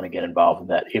don't want to get involved in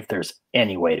that if there's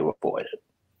any way to avoid it.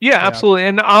 Yeah, absolutely.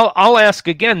 And I'll ask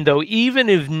again, though, even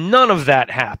if none of that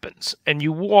happens and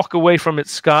you walk away from it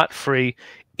scot-free,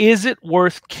 is it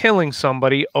worth killing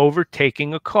somebody over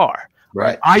taking a car?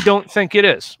 Right. I don't think it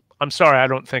is. I'm sorry, I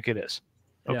don't think it is.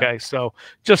 Okay, so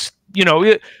just, you know,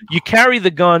 you carry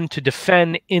the gun to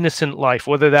defend innocent life,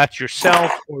 whether that's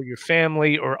yourself or your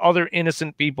family or other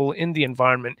innocent people in the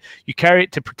environment. You carry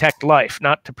it to protect life,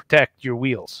 not to protect your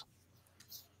wheels.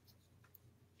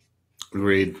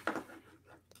 Agreed.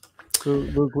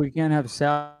 Luke, we can't have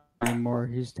Sal anymore.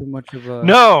 He's too much of a...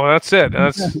 No, that's it.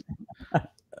 That's...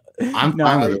 I'm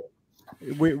fine with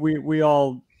it. We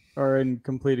all are in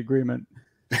complete agreement.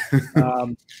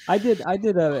 I did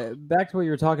a back to what you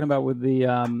were talking about with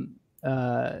the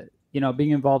you know,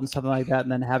 being involved in something like that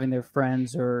and then having their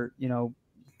friends or, you know,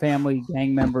 family,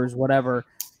 gang members, whatever,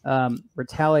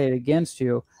 retaliate against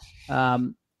you.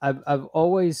 I've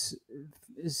always,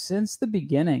 since the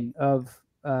beginning of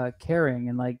carrying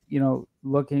and, like, you know,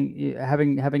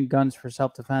 having guns for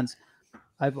self-defense,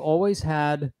 I've always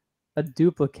had a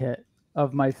duplicate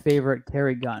of my favorite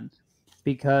carry gun,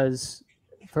 because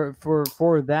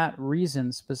for that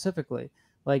reason specifically.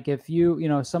 Like, if you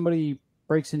know, somebody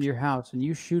breaks into your house and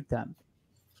you shoot them,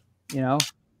 you know,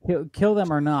 kill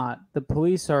them or not, the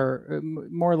police are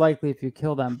more likely if you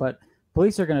kill them, but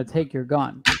police are going to take your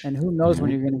gun, and who knows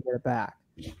when you're going to get it back.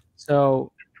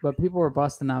 So, but people were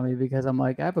busting on me because I'm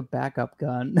like, I have a backup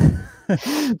gun.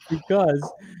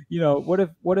 Because, you know,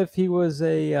 what if he was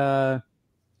a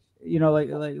you know,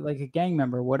 like a gang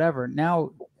member, whatever.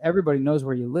 Now everybody knows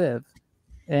where you live.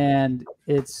 And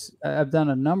I've done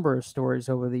a number of stories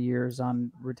over the years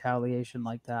on retaliation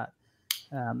like that.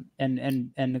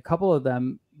 And a couple of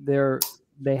them,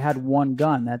 they had one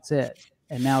gun, that's it.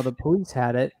 And now the police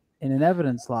had it in an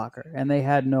evidence locker, and they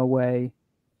had no way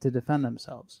to defend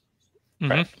themselves.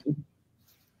 Right.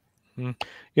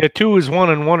 Yeah, 2 is 1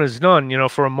 and 1 is none, you know,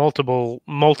 for a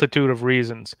multitude of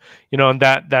reasons, you know, and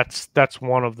that's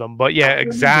one of them. But yeah,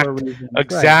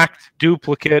 exact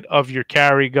duplicate of your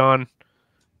carry gun,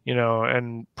 you know,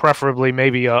 and preferably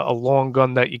maybe a long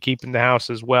gun that you keep in the house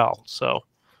as well. So,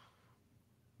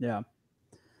 yeah.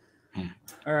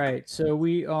 All right, so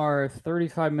we are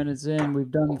 35 minutes in. We've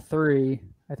done 3.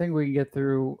 I think we can get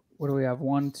through. What do we have?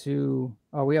 1, 2.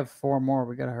 Oh, we have 4 more.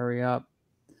 We got to hurry up.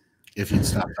 If you'd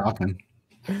stop talking.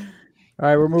 All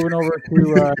right, we're moving over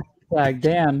to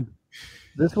Dan.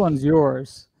 This one's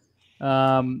yours.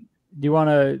 Do you want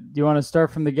to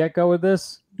start from the get-go with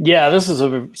this? Yeah, this is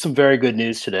some very good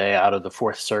news today out of the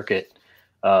Fourth Circuit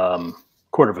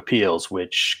Court of Appeals,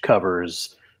 which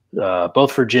covers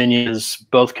both Virginias,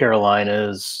 both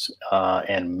Carolinas,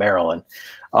 and Maryland.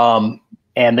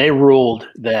 And they ruled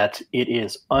that it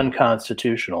is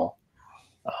unconstitutional.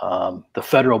 The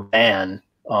federal ban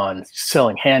on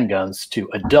selling handguns to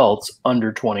adults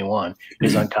under 21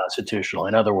 is unconstitutional.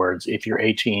 In other words, if you're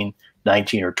 18,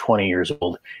 19, or 20 years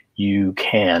old, you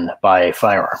can buy a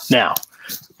firearm. Now,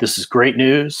 this is great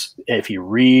news. If you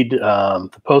read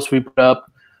the post we put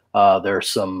up, there's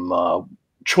some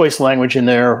choice language in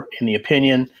there in the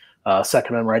opinion.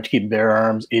 Second Amendment right to keep and bear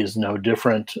arms is no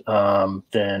different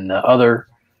than other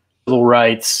civil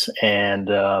rights. And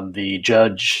the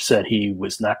judge said he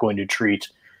was not going to treat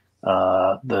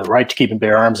the right to keep and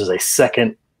bear arms as a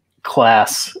second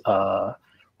class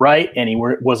right, and he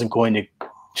wasn't going to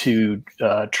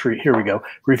treat, here we go,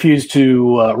 refuse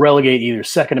to relegate either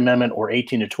Second Amendment or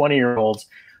 18 to 20-year-olds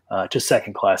to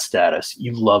second class status.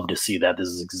 You love to see that. This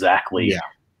is exactly,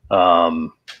 I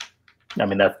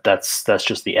mean, that's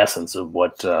just the essence of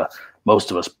what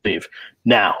most of us believe.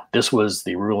 Now, this was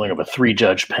the ruling of a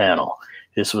 3-judge panel.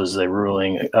 This was a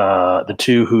ruling, it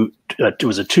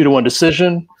was a 2-to-1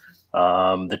 decision.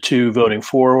 The 2 voting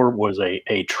for was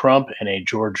a Trump and a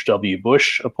George W.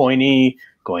 Bush appointee.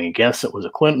 Going against it was a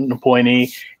Clinton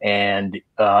appointee. And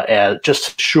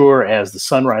just sure as the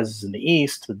sun rises in the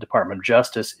east, the Department of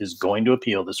Justice is going to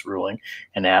appeal this ruling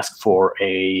and ask for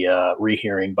a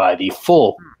rehearing by the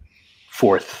full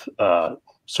Fourth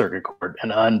Circuit Court, an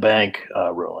unbank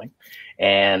ruling.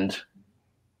 And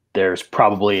there's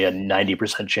probably a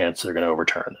 90% chance they're going to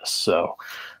overturn this. So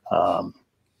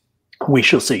we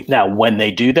shall see. Now, when they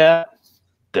do that,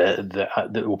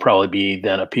 that will probably be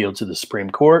then appealed to the Supreme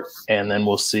Court, and then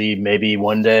we'll see maybe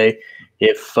one day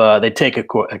if they take a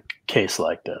case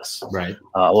like this. Right.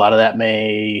 A lot of that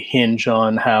may hinge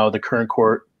on how the current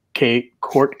court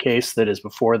case that is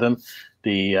before them,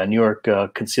 the New York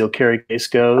concealed carry case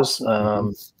goes.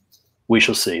 We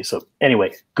shall see. So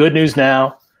anyway, good news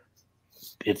now.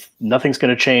 Nothing's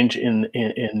going to change in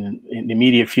the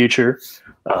immediate future,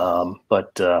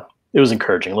 but it was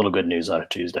encouraging. A little good news on a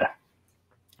Tuesday.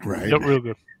 Right. Yep, real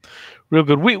good. Real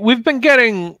good. We've been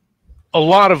getting a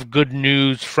lot of good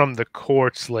news from the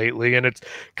courts lately, and it's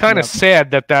kind of sad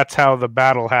that that's how the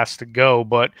battle has to go.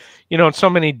 But, you know, in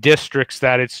so many districts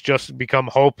that it's just become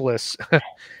hopeless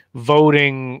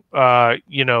voting,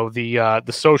 you know, the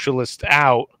socialists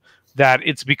out, that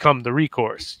it's become the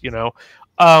recourse, you know.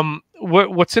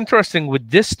 What's interesting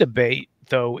with this debate,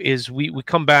 though, is we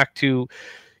come back to,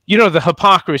 you know, the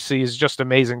hypocrisy is just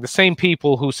amazing. The same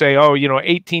people who say, oh, you know,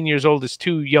 18 years old is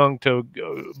too young to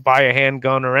buy a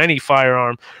handgun or any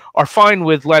firearm are fine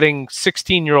with letting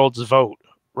 16-year-olds vote,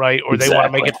 right? Or they want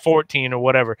to make it 14 or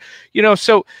whatever. You know,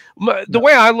 so the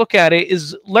way I look at it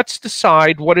is, let's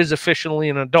decide what is officially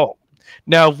an adult.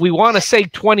 Now, if we want to say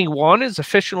 21 is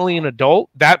officially an adult,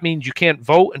 that means you can't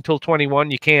vote until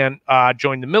 21. You can't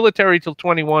join the military till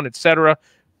 21, etc.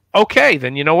 Okay,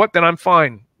 then you know what? Then I'm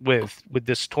fine with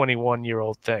this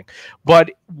 21-year-old thing.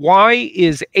 But why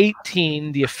is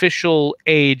 18 the official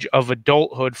age of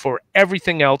adulthood for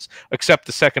everything else except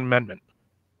the Second Amendment?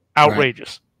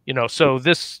 Outrageous. Right. You know, so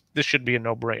this should be a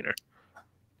no-brainer.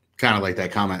 Kind of like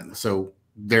that comment. So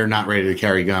they're not ready to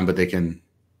carry a gun, but they can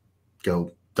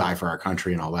go die for our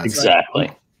country and all that. Exactly.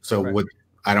 Stuff. So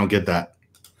I don't get that.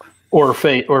 Or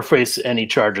face any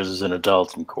charges as an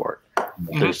adult in court.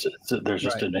 There's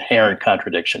just an inherent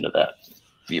contradiction to that.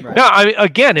 Right. Now, I mean,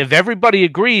 again, if everybody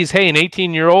agrees, hey, an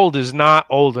 18-year-old is not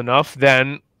old enough,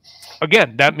 then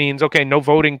again, that means, okay, no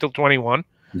voting till 21,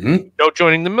 no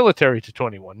joining the military to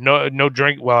 21, no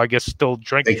drink. Well, I guess still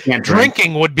drinking.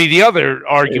 Drinking would be the other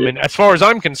argument, as far as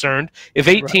I'm concerned. If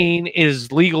 18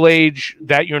 is legal age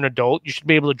that you're an adult, you should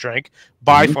be able to drink,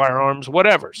 buy firearms,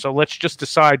 whatever. So let's just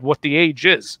decide what the age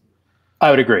is. I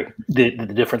would agree. The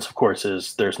difference, of course,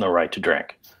 is there's no right to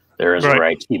drink. There is a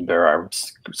right to keep and bear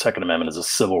arms. Second Amendment is a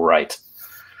civil right.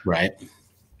 Right.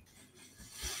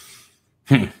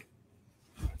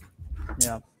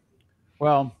 Yeah.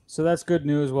 Well, so that's good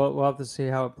news. We'll have to see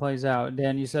how it plays out.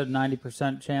 Dan, you said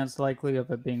 90% chance likely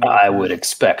of it being. I would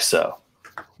expect so.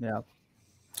 Yeah.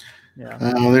 Yeah.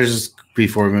 There's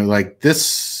before like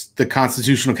this, the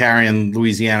constitutional carry in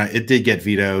Louisiana, it did get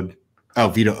vetoed. Oh,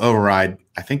 veto override.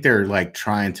 I think they're like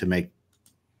trying to make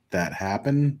that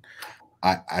happen.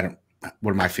 I don't.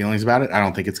 What are my feelings about it? I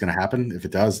don't think it's going to happen. If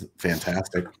it does,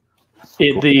 fantastic.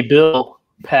 Cool. The bill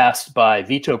passed by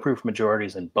veto-proof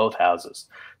majorities in both houses.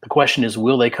 The question is,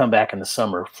 will they come back in the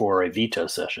summer for a veto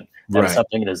session? That's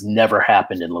something that has never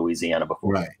happened in Louisiana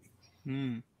before. Right.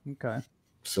 Okay.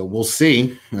 So we'll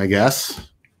see, I guess.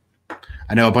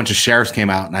 I know a bunch of sheriffs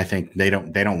came out, and I think they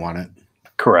don't want it.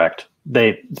 Correct.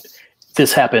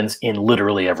 This happens in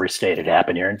literally every state. It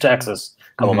happened here in Texas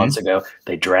a couple months ago.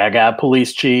 They drag out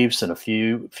police chiefs and a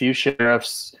few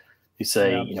sheriffs. You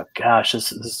say, gosh,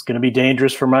 this is going to be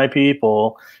dangerous for my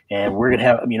people, and we're going to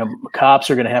have, cops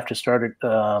are going to have to start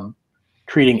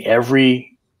treating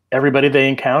everybody they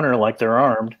encounter like they're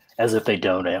armed, as if they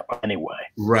don't anyway.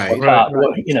 Right.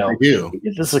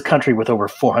 This is a country with over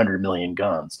 400 million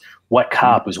guns. What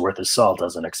cop who's worth his salt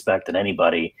doesn't expect that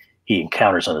anybody he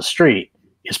encounters on the street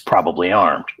is probably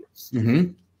armed?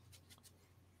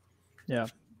 Yeah,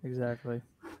 exactly.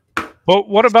 But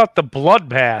what about the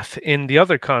bloodbath in the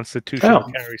other constitutional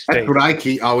carry states? That's what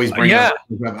I always bring up.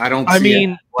 I don't. I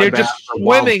mean, they're just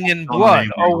swimming in blood.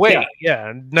 Oh wait,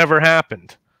 it never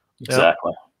happened.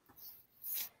 Exactly.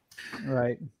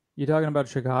 Right. You talking about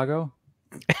Chicago?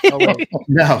 Oh, wait.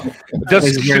 No.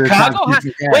 Does Chicago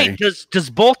does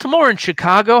Baltimore and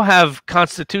Chicago have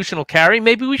constitutional carry?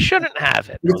 Maybe we shouldn't have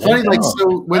it. It's funny, like,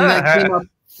 so when they came up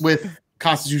with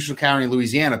constitutional carry in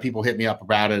Louisiana, people hit me up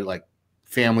about it, like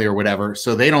family or whatever.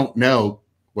 So they don't know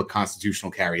what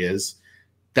constitutional carry is,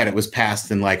 that it was passed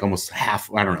in like almost half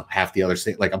the other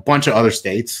state, like a bunch of other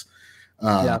states.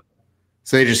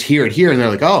 So they just hear it here and they're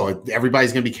like, oh,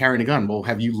 everybody's going to be carrying a gun. Well,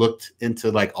 have you looked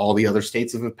into like all the other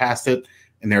states that have passed it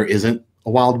and there isn't a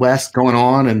Wild West going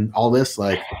on and all this?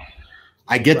 Like,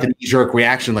 I get the knee-jerk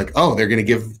reaction, like, oh, they're going to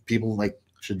give people like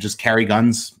should just carry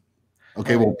guns.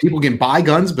 Okay, well, people can buy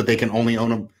guns, but they can only own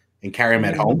them and carry them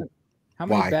at home. How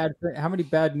many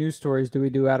bad news stories do we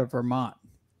do out of Vermont?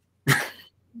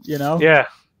 Yeah.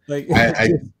 Like I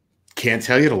can't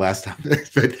tell you the last time,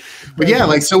 but yeah,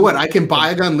 like, so what? I can buy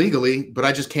a gun legally, but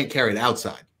I just can't carry it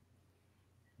outside.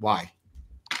 Why?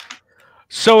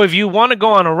 So if you want to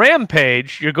go on a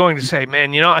rampage, you're going to say,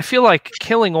 man, I feel like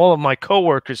killing all of my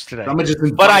coworkers today,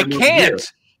 but I can't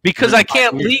because I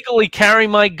can't legally carry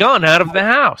my gun out of the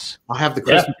house. I'll have the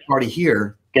Christmas party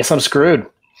here. Guess I'm screwed.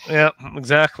 Yeah,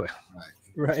 exactly.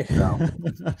 Right. So,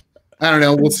 I don't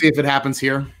know. We'll see if it happens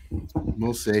here.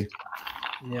 We'll see.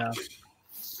 Yeah.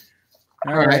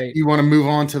 All right. You want to move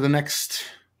on to the next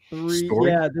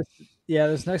story? Yeah,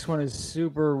 this next one is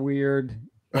super weird.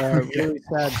 Really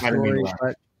sad story.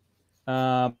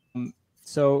 But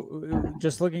so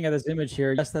just looking at this image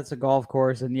here, yes, that's a golf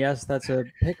course, and yes, that's a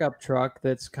pickup truck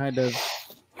that's kind of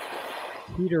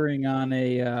teetering on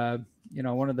a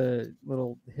one of the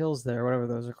little hills there, whatever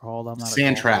those are called. I'm not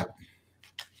sand trap.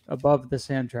 Above the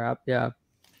sand trap, yeah.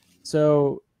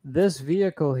 So this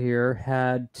vehicle here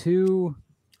had two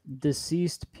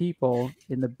deceased people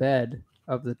in the bed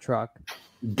of the truck,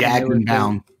 gagged and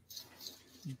bound.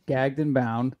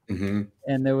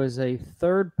 And there was a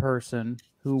third person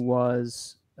who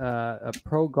was a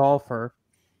pro golfer,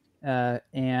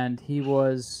 and he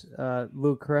was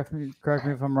Luke. Correct me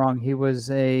if I'm wrong. He was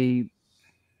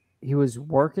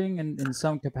working in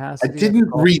some capacity. I didn't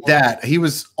read that. He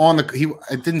was on the.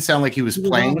 It didn't sound like he was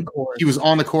playing. He was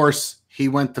on the course. He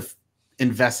went to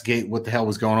investigate what the hell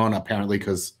was going on. Apparently,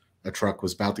 because a truck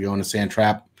was about to go in a sand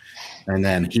trap, and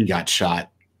then he got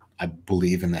shot, I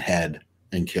believe, in the head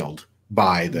and killed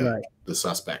by the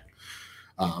suspect.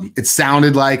 It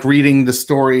sounded like, reading the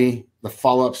story, the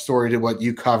follow-up story to what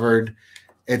you covered,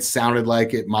 it sounded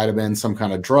like it might have been some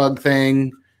kind of drug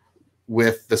thing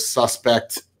with the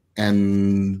suspect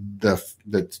and the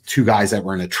two guys that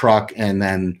were in a truck, and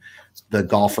then the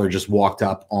golfer just walked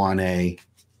up on a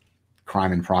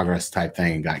crime in progress type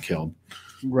thing and got killed.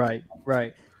 Right.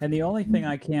 And the only thing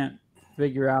I can't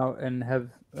figure out and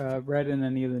have read in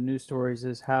any of the news stories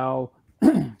is how,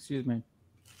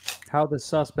 how the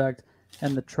suspect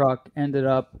and the truck ended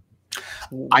up.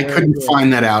 I couldn't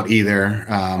find that out either.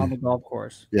 On the golf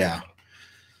course. Yeah.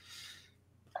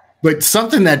 But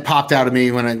something that popped out of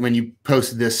me when you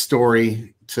posted this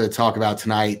story to talk about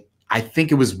tonight, I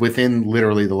think it was within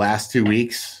literally the last 2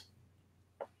 weeks,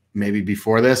 maybe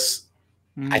before this.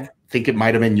 Mm-hmm. I think it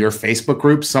might have been your Facebook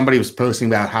group. Somebody was posting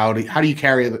about how do you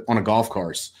carry it on a golf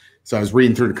course, So I was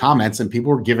reading through the comments, and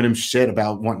people were giving him shit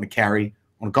about wanting to carry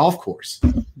on a golf course.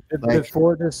 Like,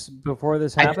 before this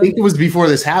happened? I think it was before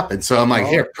this happened. So I'm like,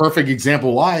 here, perfect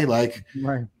example why. Like,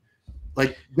 right.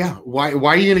 Like, yeah, why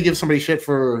are you going to give somebody shit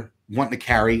for wanting to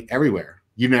carry everywhere?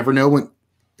 You never know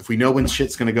if we know when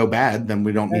shit's going to go bad, then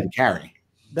we don't need to carry.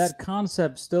 That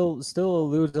concept still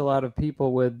eludes a lot of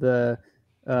people with the,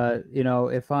 you know,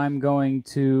 if I'm going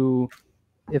down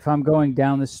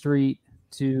the street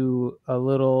to a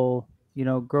little, you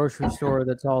know, grocery store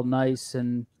that's all nice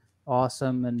and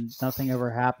awesome and nothing ever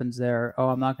happens there. Oh,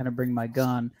 I'm not going to bring my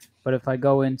gun. But if I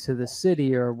go into the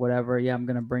city or whatever, yeah, I'm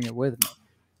going to bring it with me.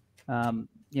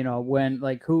 You know, when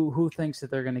like who thinks that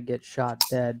they're going to get shot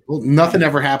dead? Well, nothing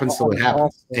ever happens till it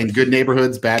happens. In good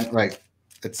neighborhoods, bad, like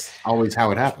it's always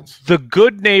how it happens. The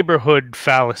good neighborhood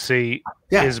fallacy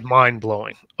is mind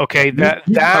blowing. Okay, the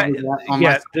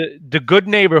good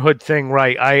neighborhood thing,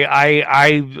 right?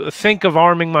 I think of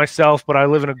arming myself, but I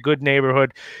live in a good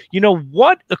neighborhood. You know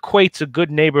what equates a good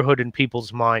neighborhood in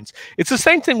people's minds? It's the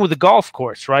same thing with the golf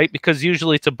course, right? Because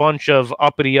usually it's a bunch of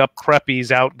uppity up preppies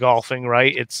out golfing,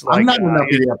 right? It's like I'm not an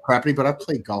uppity up preppy, but I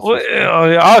played golf.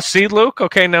 Oh, see, Luke.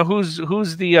 Okay, now who's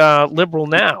the liberal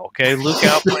now? Okay, Luke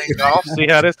out playing golf. See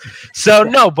how it is. So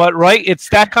no, but right, it's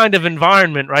that kind of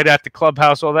environment, right, at the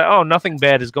clubhouse. All that. Oh, nothing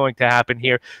bad is going to happen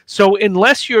here. So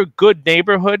unless your good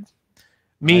neighborhood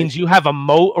means you have a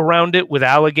moat around it with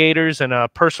alligators and a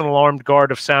personal armed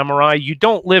guard of samurai, you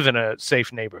don't live in a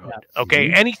safe neighborhood. Yeah.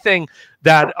 Okay, anything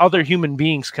that other human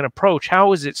beings can approach,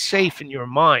 how is it safe in your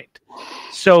mind?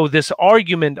 So this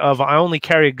argument of I only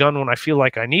carry a gun when I feel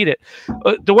like I need it,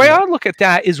 the way I look at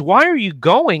that is, why are you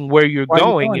going where you're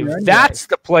going if that's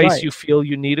the place you feel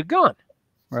you need a gun?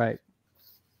 Right.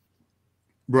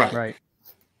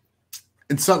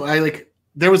 And so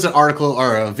there was an article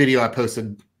or a video I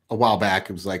posted a while back.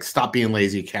 It was like, stop being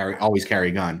lazy, always carry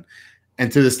a gun. And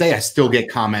to this day, I still get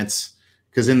comments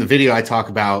because in the video I talk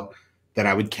about that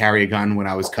I would carry a gun when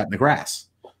I was cutting the grass.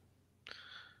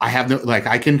 I have no,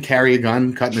 I can carry a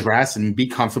gun, cutting the grass and be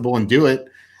comfortable and do it.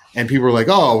 And people are like,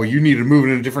 oh, well, you need to move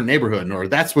in a different neighborhood, or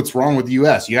that's what's wrong with the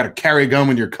US. You got to carry a gun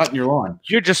when you're cutting your lawn.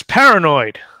 You're just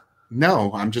paranoid.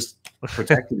 No, I'm just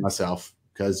protecting myself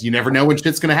because you never know when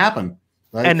shit's going to happen.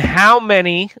 Right? And how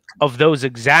many of those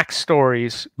exact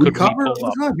stories could we cover?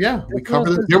 Yeah, we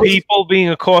covered people being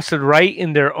accosted right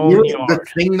in their own yard. The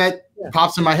thing that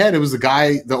pops in my head, it was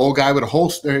the old guy with a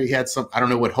holster. He had I don't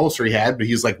know what holster he had, but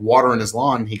he was like watering his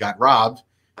lawn. He got robbed,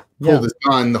 pulled his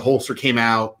gun. The holster came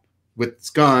out with his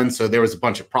gun, so there was a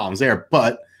bunch of problems there.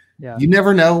 But you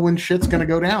never know when shit's gonna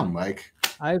go down. Like,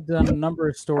 I've done a number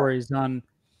of stories on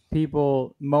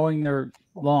people mowing their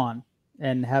lawn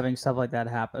and having stuff like that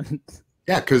happen.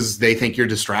 Yeah, because they think you're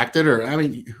distracted, or I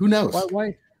mean, who knows?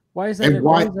 Why is that?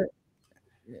 Why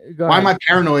am I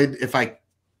paranoid if I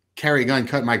carry a gun,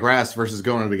 cut my grass versus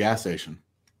going to the gas station?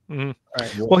 Mm-hmm.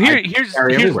 Right. Well,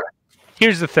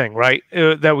 here's the thing, right?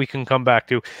 That we can come back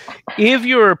to. If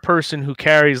you're a person who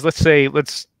carries,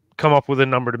 let's come up with a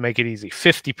number to make it easy.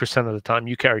 50% of the time,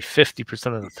 you carry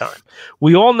 50% of the time.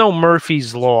 We all know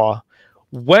Murphy's Law.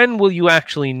 When will you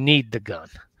actually need the gun?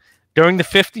 During the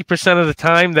 50% of the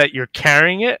time that you're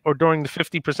carrying it, or during the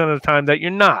 50% of the time that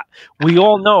you're not? We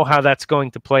all know how that's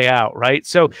going to play out, right?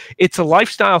 So it's a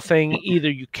lifestyle thing. Either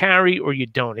you carry or you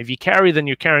don't. If you carry, then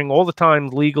you're carrying all the time,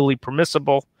 legally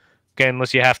permissible, okay,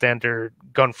 unless you have to enter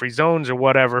gun-free zones or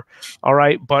whatever, all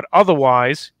right? But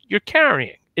otherwise, you're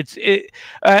carrying.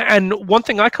 And one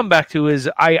thing I come back to is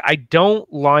I don't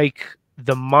like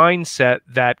the mindset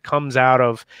that comes out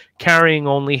of carrying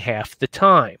only half the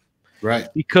time. Right.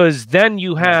 Because then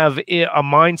you have a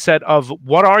mindset of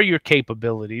what are your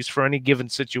capabilities for any given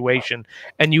situation,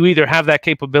 and you either have that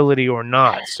capability or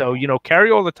not. So, carry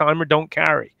all the time or don't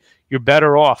carry. You're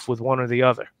better off with one or the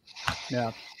other.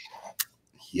 Yeah.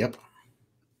 Yep.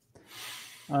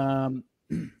 All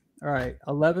right.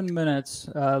 11 minutes.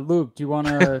 Luke, do you want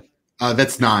to?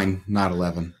 That's 9, not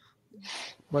 11.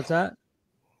 What's that?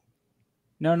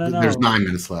 No. There's 9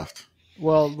 minutes left.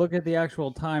 Well, look at the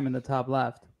actual time in the top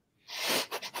left.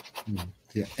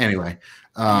 Yeah. Anyway,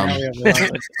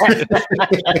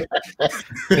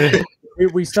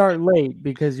 we start late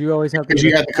because you always have to. Because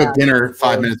you had to cook dinner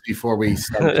 5 minutes before we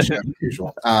started the show, as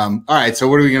usual. All right. So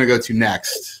what are we going to go to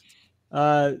next?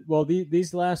 Well,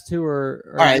 these last two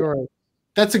are all right. Yours.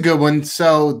 That's a good one.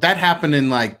 So that happened in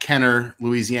Kenner,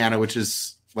 Louisiana, which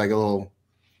is like a little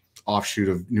offshoot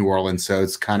of New Orleans. So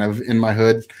it's kind of in my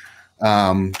hood.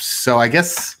 So I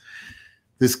guess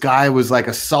this guy was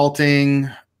assaulting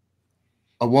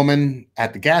a woman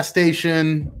at the gas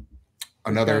station.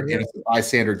 Another innocent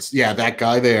bystander. Yeah, that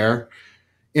guy there.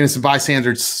 Innocent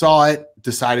bystander saw it,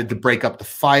 decided to break up the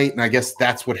fight. And I guess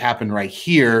that's what happened right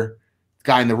here. The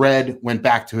guy in the red went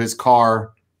back to his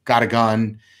car, got a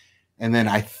gun. And then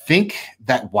I think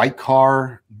that white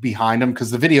car behind him,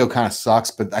 because the video kind of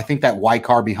sucks, but I think that white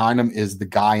car behind him is the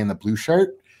guy in the blue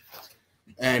shirt.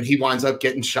 And he winds up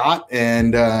getting shot.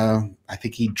 And I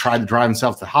think he tried to drive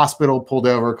himself to the hospital, pulled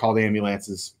over, called the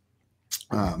ambulances.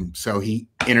 So he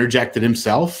interjected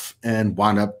himself and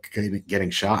wound up getting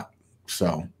shot.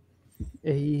 So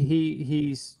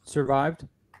he survived?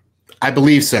 I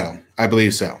believe so. I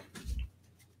believe so.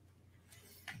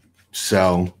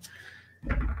 So,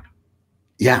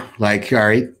 yeah, like, all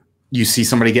right, you see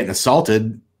somebody getting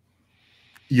assaulted,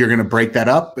 you're going to break that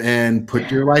up and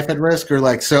put your life at risk, or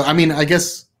like, so, I mean, I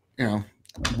guess, you know,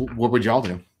 what would y'all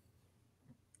do?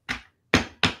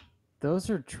 Those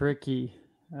are tricky.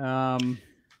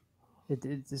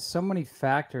 It's so many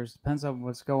factors. Depends on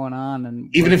what's going on.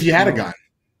 And even if you had a gun,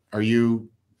 are you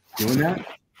doing that?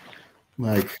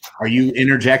 Like, are you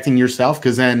interjecting yourself?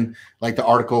 Because then, like the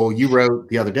article you wrote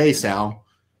the other day, Sal,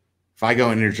 if I go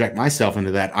and interject myself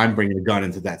into that, I'm bringing a gun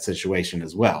into that situation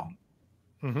as well.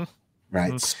 Mm-hmm.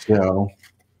 Right. Mm-hmm. So,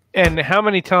 and how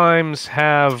many times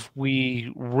have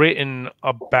we written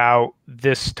about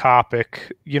this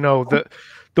topic? You know,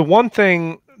 the one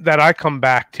thing that I come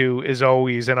back to is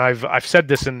always, and I've said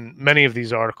this in many of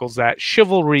these articles, that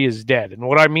chivalry is dead. And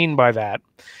what I mean by that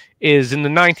is in the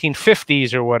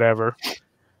 1950s or whatever,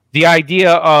 the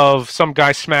idea of some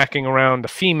guy smacking around a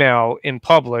female in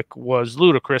public was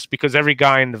ludicrous because every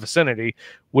guy in the vicinity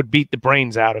would beat the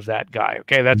brains out of that guy.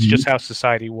 Okay, that's just how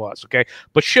society was. Okay,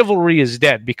 but chivalry is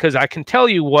dead, because I can tell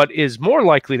you what is more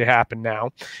likely to happen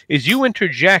now is you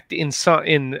interject in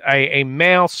a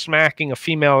male smacking a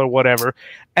female or whatever,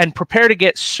 and prepare to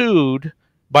get sued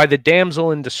by the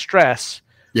damsel in distress,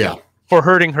 for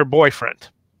hurting her boyfriend.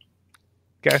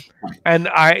 Okay. And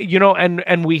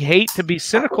and we hate to be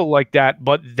cynical like that,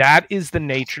 but that is the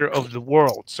nature of the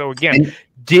world. So again,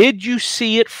 did you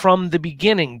see it from the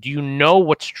beginning? Do you know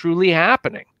what's truly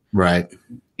happening? Right.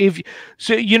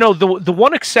 The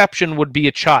one exception would be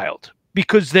a child,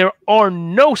 because there are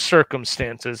no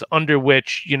circumstances under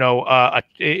which,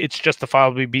 it's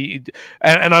justifiably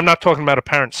and I'm not talking about a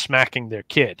parent smacking their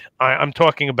kid. I'm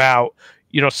talking about,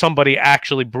 somebody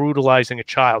actually brutalizing a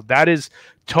child. That is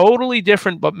totally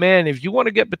different. But man, if you want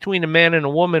to get between a man and a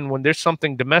woman when there's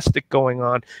something domestic going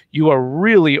on, you are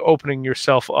really opening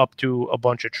yourself up to a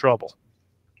bunch of trouble.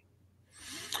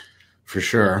 For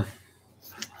sure.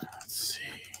 Let's see.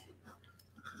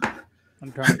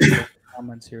 I'm trying to get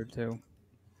comments here too.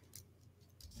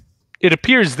 It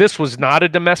appears this was not a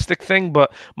domestic thing,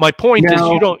 but my point is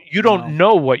you don't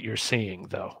know what you're seeing,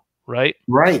 though, right?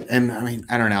 Right. And I mean,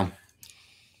 I don't know.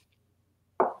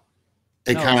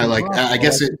 It kind of like, I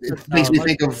guess it makes me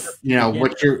think of,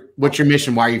 what's your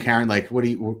mission? Why are you carrying, like, what do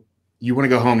you want to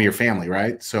go home to your family,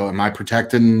 right? So am I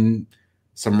protecting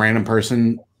some random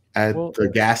person at the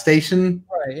gas station?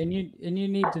 Right. And you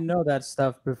need to know that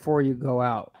stuff before you go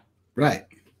out. Right.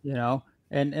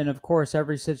 And of course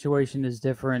every situation is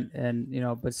different, and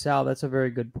but Sal, that's a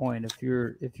very good point.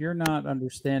 If you're not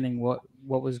understanding what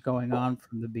was going on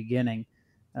from the beginning,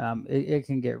 it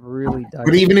can get really dicey.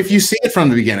 But even if you see it from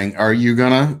the beginning, are you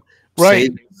gonna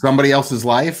save somebody else's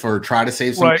life, or try to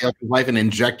save somebody else's life and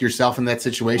inject yourself in that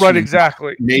situation? Right,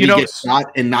 exactly. Maybe get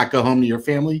shot and not go home to your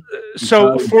family.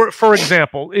 So, for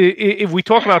example, if we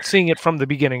talk about seeing it from the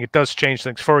beginning, it does change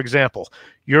things. For example,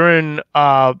 you're in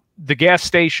the gas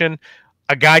station.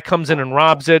 A guy comes in and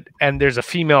robs it, and there's a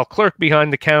female clerk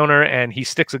behind the counter, and he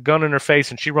sticks a gun in her face,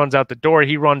 and she runs out the door.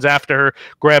 He runs after her,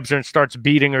 grabs her, and starts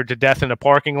beating her to death in a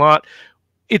parking lot.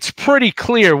 It's pretty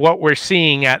clear what we're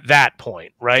seeing at that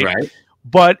point, right? Right.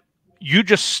 But you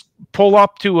just pull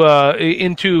up to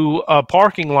into a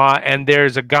parking lot, and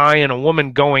there's a guy and a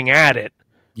woman going at it.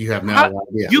 You have no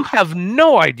idea. You have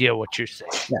no idea what you're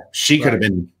seeing. Yeah, she could have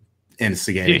been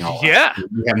instigating all that.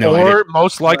 You have no idea.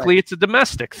 Most likely it's a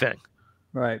domestic thing.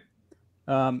 Right.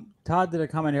 Todd did a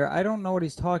comment here. I don't know what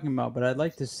he's talking about, but I'd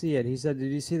like to see it. He said, did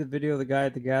you see the video of the guy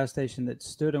at the gas station that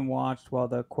stood and watched while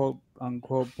the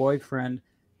quote-unquote boyfriend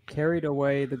carried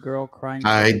away the girl crying?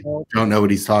 I don't know what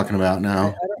he's talking about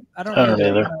now. I don't know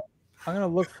either. I'm going to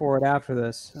look for it after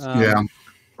this.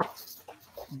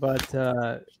 But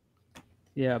that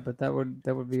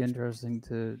would be interesting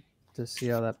to see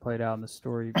how that played out in the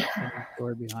story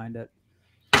behind it.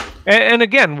 And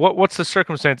again, what's the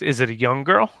circumstance? Is it a young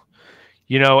girl?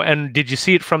 And did you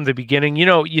see it from the beginning?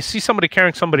 You see somebody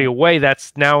carrying somebody away,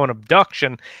 that's now an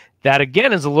abduction. That,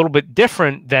 again, is a little bit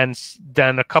different than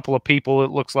a couple of people, it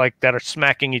looks like, that are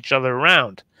smacking each other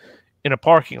around. in a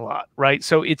parking lot, right?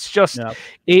 So it's just,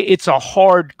 it's a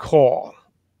hard call.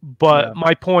 But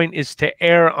my point is to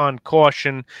err on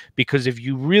caution, because if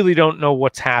you really don't know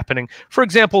what's happening, for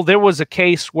example, there was a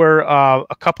case where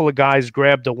a couple of guys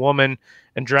grabbed a woman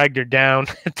and dragged her down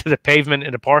to the pavement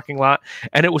in a parking lot,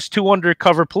 and it was two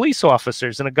undercover police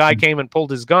officers, and a guy came and pulled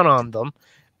his gun on them,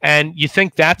 and you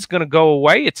think that's going to go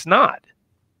away? It's not.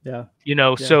 Yeah. You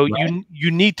know, so you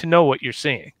need to know what you're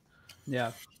seeing.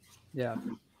 Yeah. Yeah.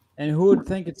 And who would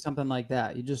think it's something like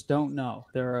that? You just don't know.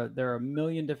 There are a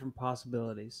million different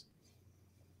possibilities.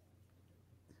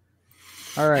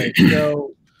 All right,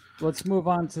 so let's move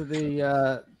on to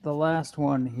the last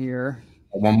one here.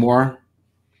 One more.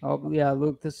 Oh yeah,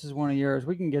 Luke, this is one of yours.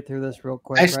 We can get through this real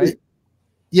quick, Actually, right?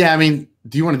 Yeah, I mean,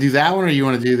 do you want to do that one, or you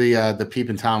want to do the Peep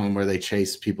and Tom one where they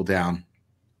chase people down?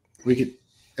 We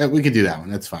could do that one.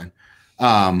 That's fine.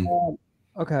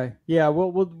 Okay. Yeah,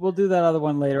 we'll do that other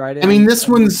one later. I mean, this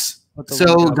one's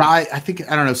guy. I think,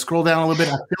 I don't know. Scroll down a little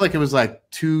bit. I feel like it was like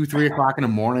 2, 3 o'clock in the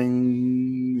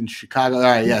morning in Chicago. All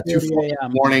right, yeah, 2:40 in the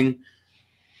morning.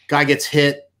 Guy gets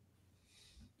hit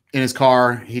in his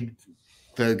car.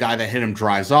 The guy that hit him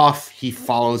drives off. He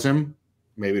follows him,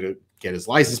 maybe to get his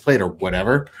license plate or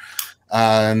whatever.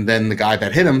 And then the guy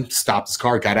that hit him stopped his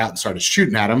car, got out, and started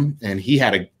shooting at him. And he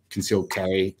had a concealed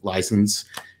carry license.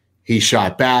 He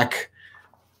shot back.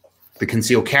 The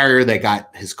concealed carrier that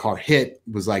got his car hit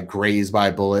was like grazed by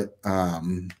a bullet.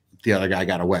 The other guy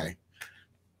got away.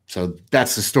 So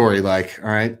that's the story. Like, all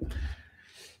right,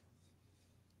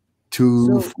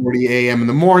 2:40 a.m. in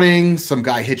the morning, some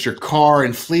guy hits your car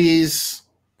and flees.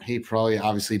 He probably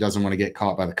obviously doesn't want to get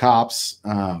caught by the cops.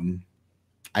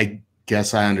 I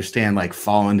guess I understand like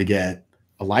following to get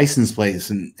a license plate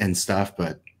and stuff,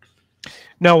 but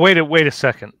no, wait a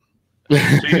second.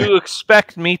 So you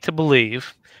expect me to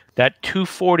believe that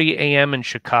 2:40 a.m. in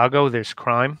Chicago there's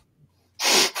crime?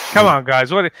 Come on,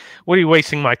 guys. What are you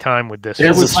wasting my time with this?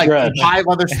 There was like 5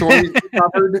 other stories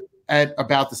covered at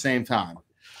about the same time.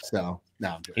 So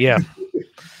no, yeah,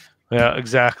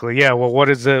 exactly. Yeah. Well, what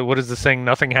is the saying?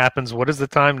 Nothing happens. What is the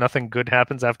time? Nothing good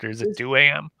happens after. Is it 2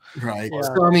 a.m.? Right. Yeah.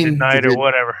 So I mean, midnight or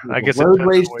whatever. I guess road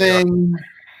rage thing.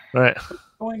 Right.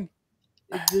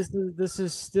 This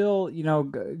is still, you know,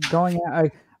 going.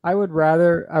 I would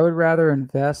rather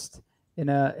invest in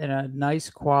a nice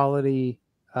quality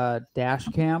dash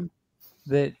cam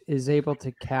that is able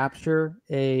to capture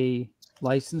a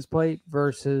license plate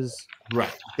versus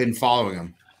been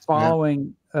following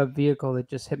a vehicle that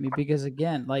just hit me, because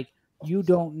again, like, you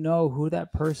don't know who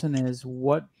that person is,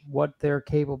 what they're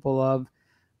capable of.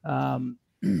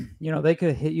 You know, they could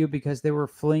have hit you because they were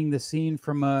fleeing the scene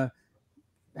from a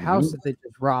house that they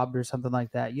just robbed or something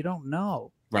like that. You don't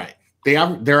know. Right.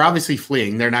 They're obviously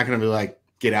fleeing. They're not going to be like,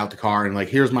 get out the car and like,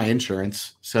 here's my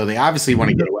insurance. So they obviously want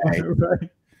to get away. Right.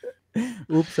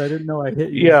 Oops, I didn't know I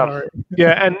hit you. Yeah. Sorry.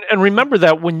 Yeah. And remember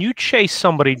that when you chase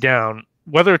somebody down,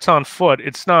 whether it's on foot,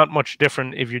 it's not much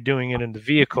different if you're doing it in the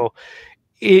vehicle.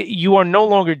 You are no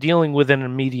longer dealing with an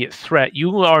immediate threat.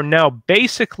 You are now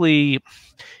basically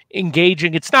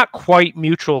engaging. It's not quite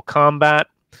mutual combat,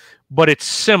 but it's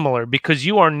similar, because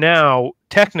you are now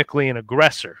technically an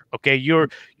aggressor. Okay. You're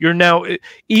now,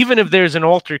 even if there's an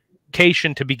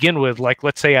altercation to begin with, like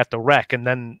let's say at the wreck, and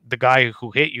then the guy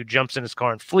who hit you jumps in his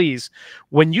car and flees,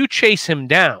 when you chase him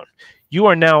down, you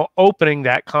are now opening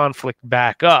that conflict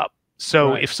back up.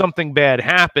 So if something bad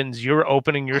happens, you're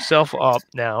opening yourself up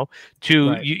now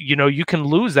to, you know, you can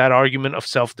lose that argument of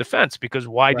self-defense, because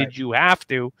why did you have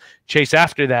to chase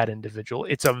after that individual?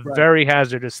 It's a very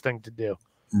hazardous thing to do.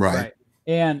 Right.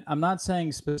 And I'm not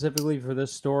saying specifically for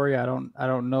this story, I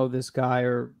don't know this guy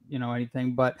or, you know,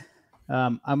 anything, but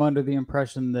I'm under the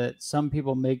impression that some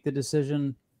people make the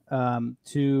decision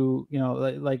to, you know,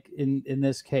 like in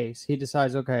this case, he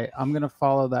decides, okay, I'm going to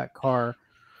follow that car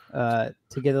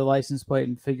to get a license plate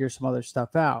and figure some other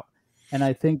stuff out. And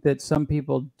I think that some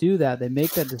people do that. They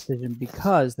make that decision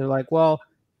because they're like, well,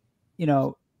 you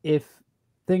know, if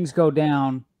things go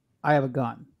down, I have a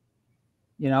gun,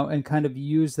 you know, and kind of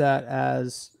use that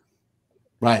as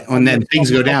right. And then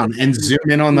things go down, and zoom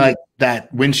in on like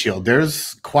that windshield.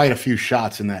 There's quite a few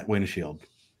shots in that windshield.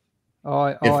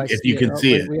 If you can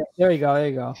see it. There you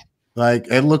go. Like,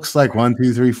 it looks like 1,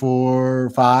 2, 3, 4,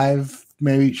 5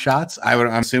 maybe shots. I'm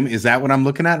assuming, is that what I'm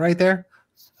looking at right there?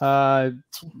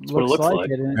 Looks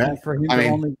like it. And for him to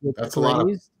only get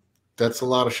that's a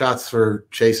lot of shots for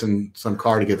chasing some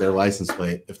car to get their license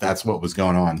plate, if that's what was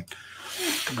going on.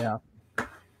 Yeah.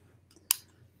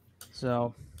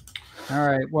 So, all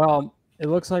right. Well, it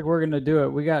looks like we're going to do it.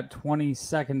 We got 20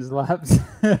 seconds left.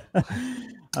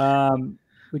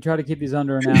 We try to keep these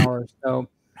under an hour. So,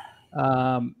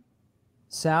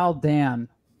 Sal, Dan,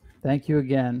 thank you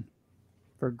again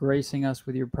for gracing us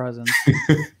with your presence.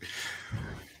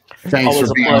 Thanks Always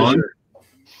for a being pleasure. on.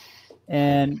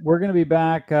 And we're going to be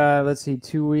back, let's see,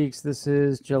 2 weeks. This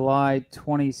is July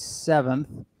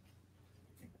 27th,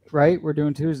 right? We're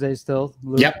doing Tuesday still.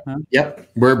 Luke, Yep. huh?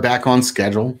 Yep. We're back on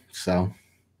schedule. So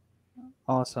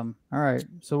Awesome. All right.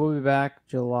 So we'll be back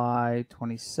July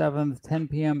 27th, 10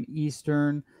 p.m.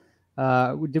 Eastern.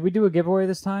 Did we do a giveaway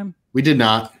this time? we did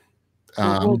not.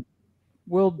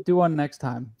 We'll do one next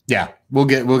time. Yeah, we'll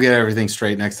get everything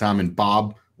straight next time, and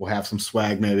Bob will have some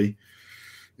swag maybe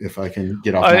if I can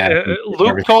get off.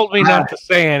 Luke told me not to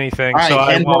say anything, all right, so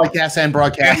I and won't.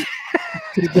 broadcast.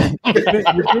 You've been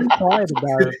quiet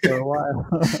about it for a while.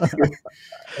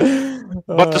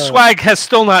 But the swag has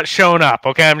still not shown up.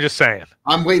 Okay, I'm just saying.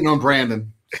 I'm waiting on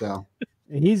Brandon. So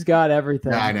he's got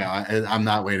everything. yeah, I know. I'm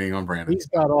not waiting on Brandon. He's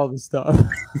got all the stuff.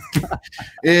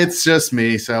 It's just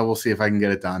me, so we'll see if I can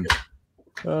get it done.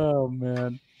 Oh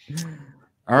man!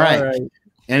 All right.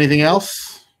 Anything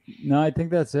else? No, I think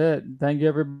that's it. Thank you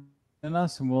everybody for joining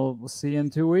us, and we'll see you in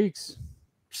 2 weeks.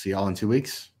 See y'all in 2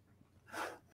 weeks.